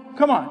Oreo?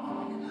 Come on,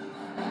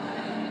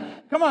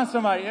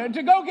 somebody.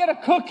 To go get a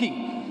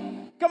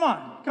cookie. Come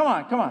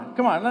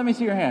on. Let me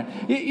see your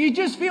hand. You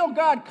just feel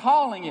God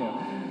calling you.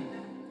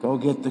 Go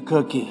get the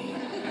cookie.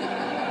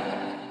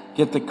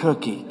 Get the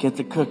cookie.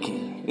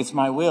 It's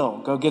my will.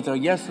 Go get the,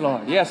 yes,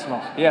 Lord.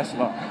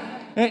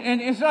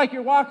 And it's like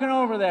you're walking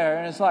over there,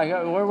 and it's like,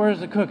 where's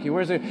the cookie?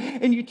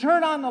 And you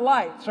turn on the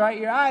lights, right?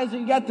 Your eyes,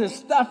 you got this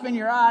stuff in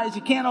your eyes.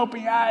 You can't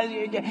open your eyes.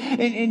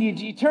 And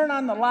you turn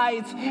on the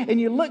lights, and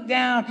you look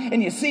down,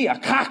 and you see a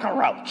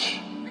cockroach.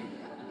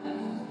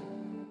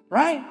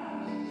 Right?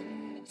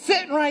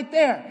 Sitting right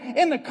there.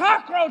 And the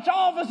cockroach,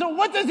 all of a sudden,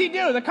 what does he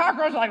do? The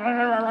cockroach is like,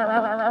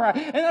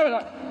 and they're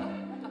like,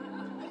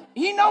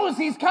 he knows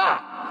he's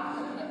caught.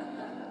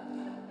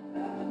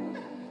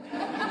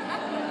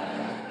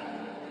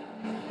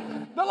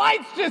 The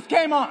lights just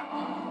came on.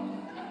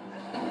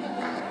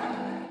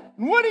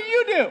 What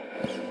do?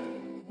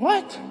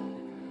 What?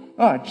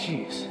 Oh,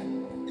 jeez.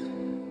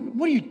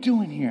 What are you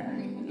doing here?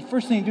 The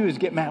first thing you do is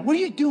get mad. What are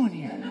you doing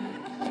here?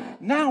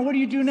 Now, what do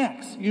you do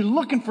next? You're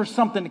looking for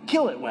something to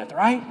kill it with,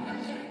 right?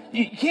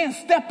 You can't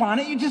step on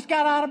it. You just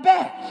got out of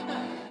bed.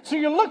 So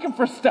you're looking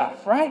for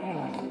stuff, right? You're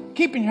like,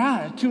 keeping your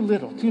eye, too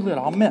little.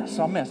 I'll miss.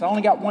 I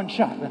only got one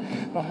shot.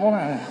 But hold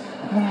on.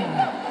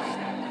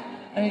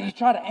 And you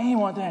try to aim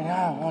one thing.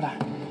 Hold on.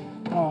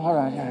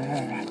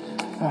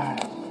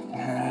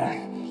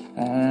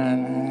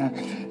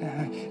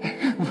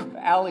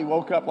 Allie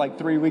woke up like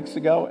 3 weeks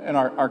ago, and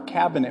our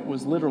cabinet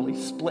was literally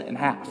split in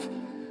half.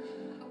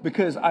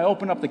 Because I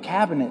opened up the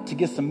cabinet to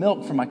get some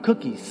milk for my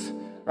cookies,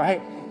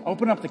 right?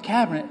 Open up the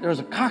cabinet, there was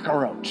a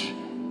cockroach.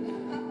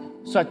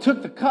 So I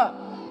took the cup,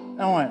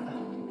 and I went,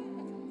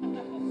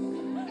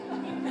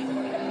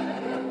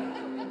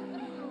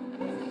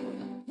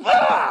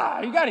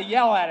 you got to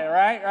yell at it,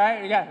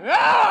 right? You got,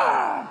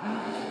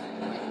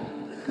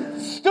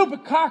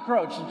 stupid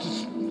cockroach.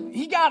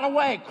 He got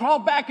away,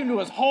 crawled back into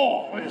his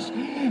hole, just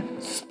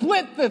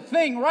split the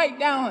thing right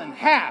down in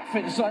half.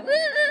 And it's like,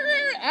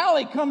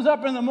 Allie comes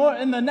up in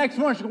the next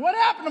morning. She goes, what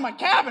happened to my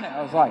cabinet?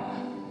 I was like,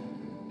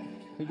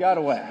 he got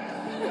away.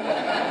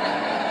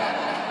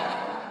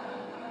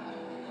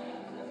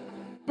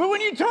 But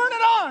when you turn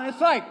it on, it's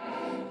like,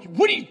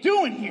 what are you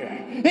doing here?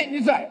 And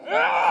it's like,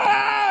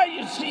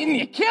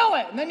 you kill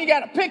it, and then you got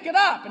to pick it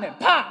up, and it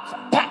pops.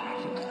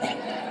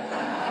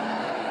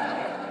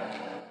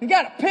 You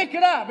got to pick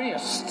it up. You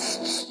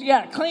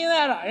got to clean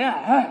that up.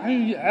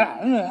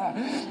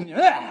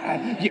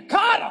 You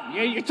caught him.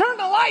 You turned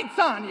the lights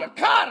on. You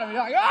caught him.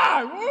 You're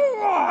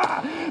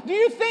like, Do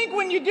you think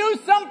when you do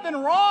something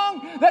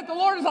wrong that the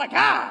Lord is like,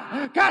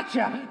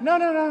 gotcha? No.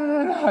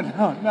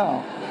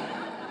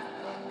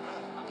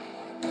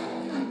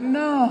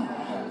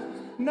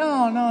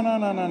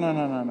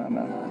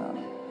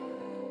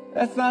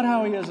 That's not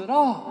how he is at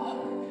all.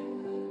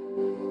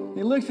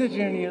 He looks at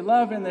you and you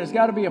love him. There's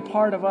got to be a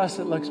part of us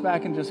that looks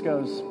back and just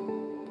goes,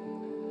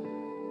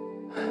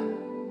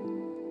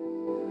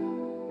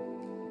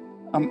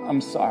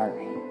 I'm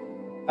sorry.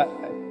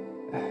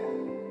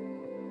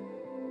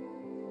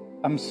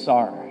 I'm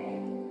sorry.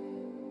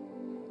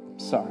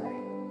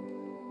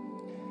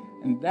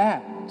 And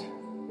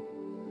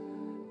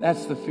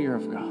that's the fear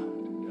of God.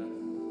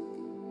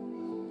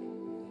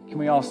 Can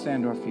we all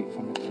stand to our feet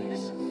for me,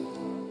 please?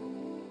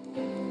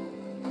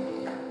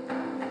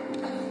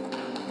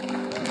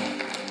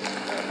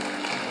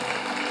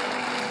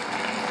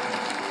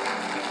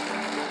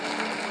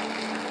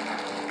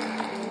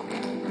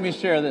 Let me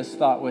share this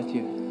thought with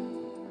you.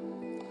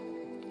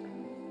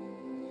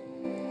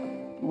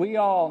 We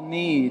all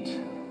need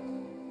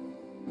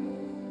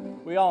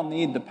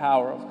the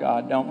power of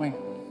God, don't we?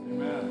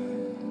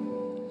 Amen.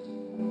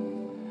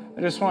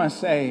 I just want to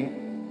say,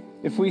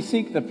 If we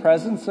seek the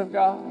presence of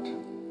God,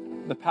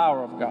 the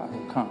power of God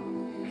will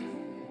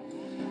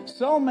come.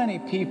 So many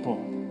people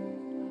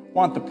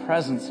want the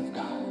presence of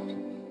God.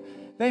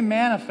 They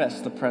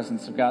manifest the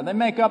presence of God. They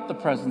make up the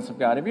presence of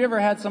God. Have you ever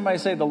had somebody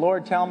say, "The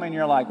Lord tell me," and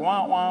you're like,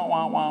 "Wah, wah,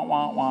 wah, wah,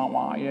 wah, wah,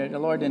 wah." Yeah, the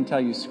Lord didn't tell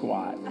you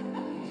squat.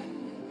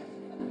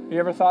 You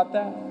ever thought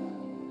that?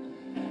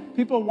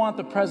 People want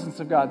the presence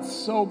of God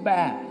so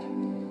bad.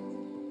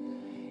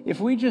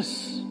 If we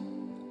just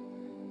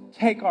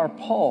take our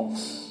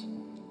pulse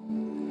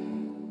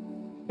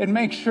and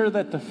make sure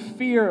that the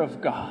fear of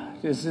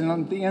God is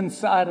on the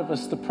inside of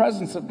us, the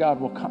presence of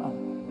God will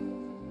come.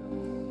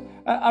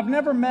 I've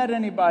never met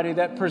anybody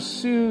that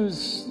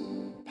pursues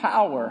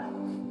power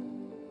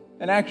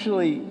and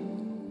actually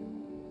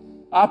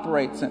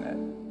operates in it.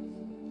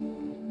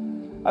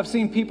 I've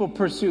seen people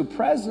pursue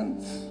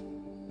presence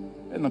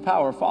and the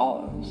power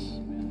follows.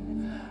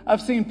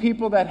 I've seen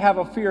people that have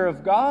a fear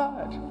of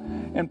God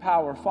and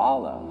power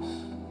follows.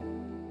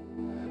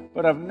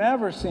 But I've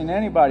never seen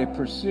anybody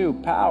pursue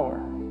power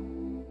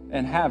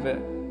and have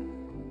it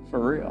for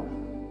real.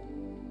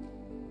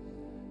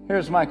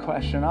 Here's my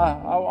question.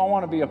 I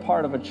want to be a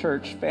part of a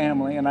church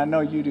family, and I know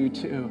you do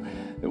too,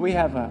 that we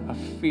have a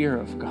fear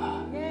of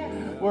God. Yes.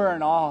 We're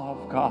in awe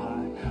of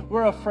God.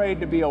 We're afraid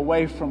to be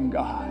away from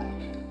God.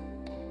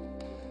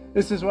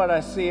 This is what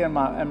I see in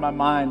my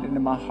mind and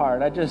in my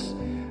heart. I just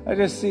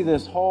see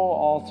this whole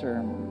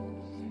altar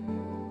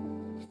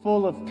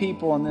full of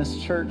people in this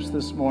church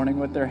this morning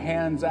with their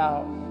hands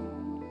out,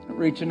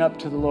 reaching up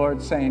to the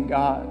Lord saying,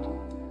 "God,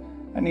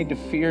 I need to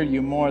fear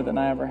you more than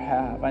I ever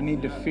have. I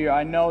need to fear.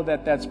 I know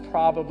that that's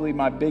probably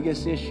my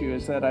biggest issue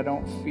is that I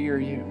don't fear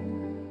you.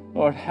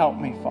 Lord, help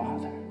me,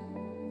 Father.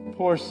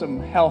 Pour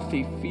some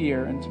healthy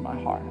fear into my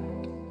heart."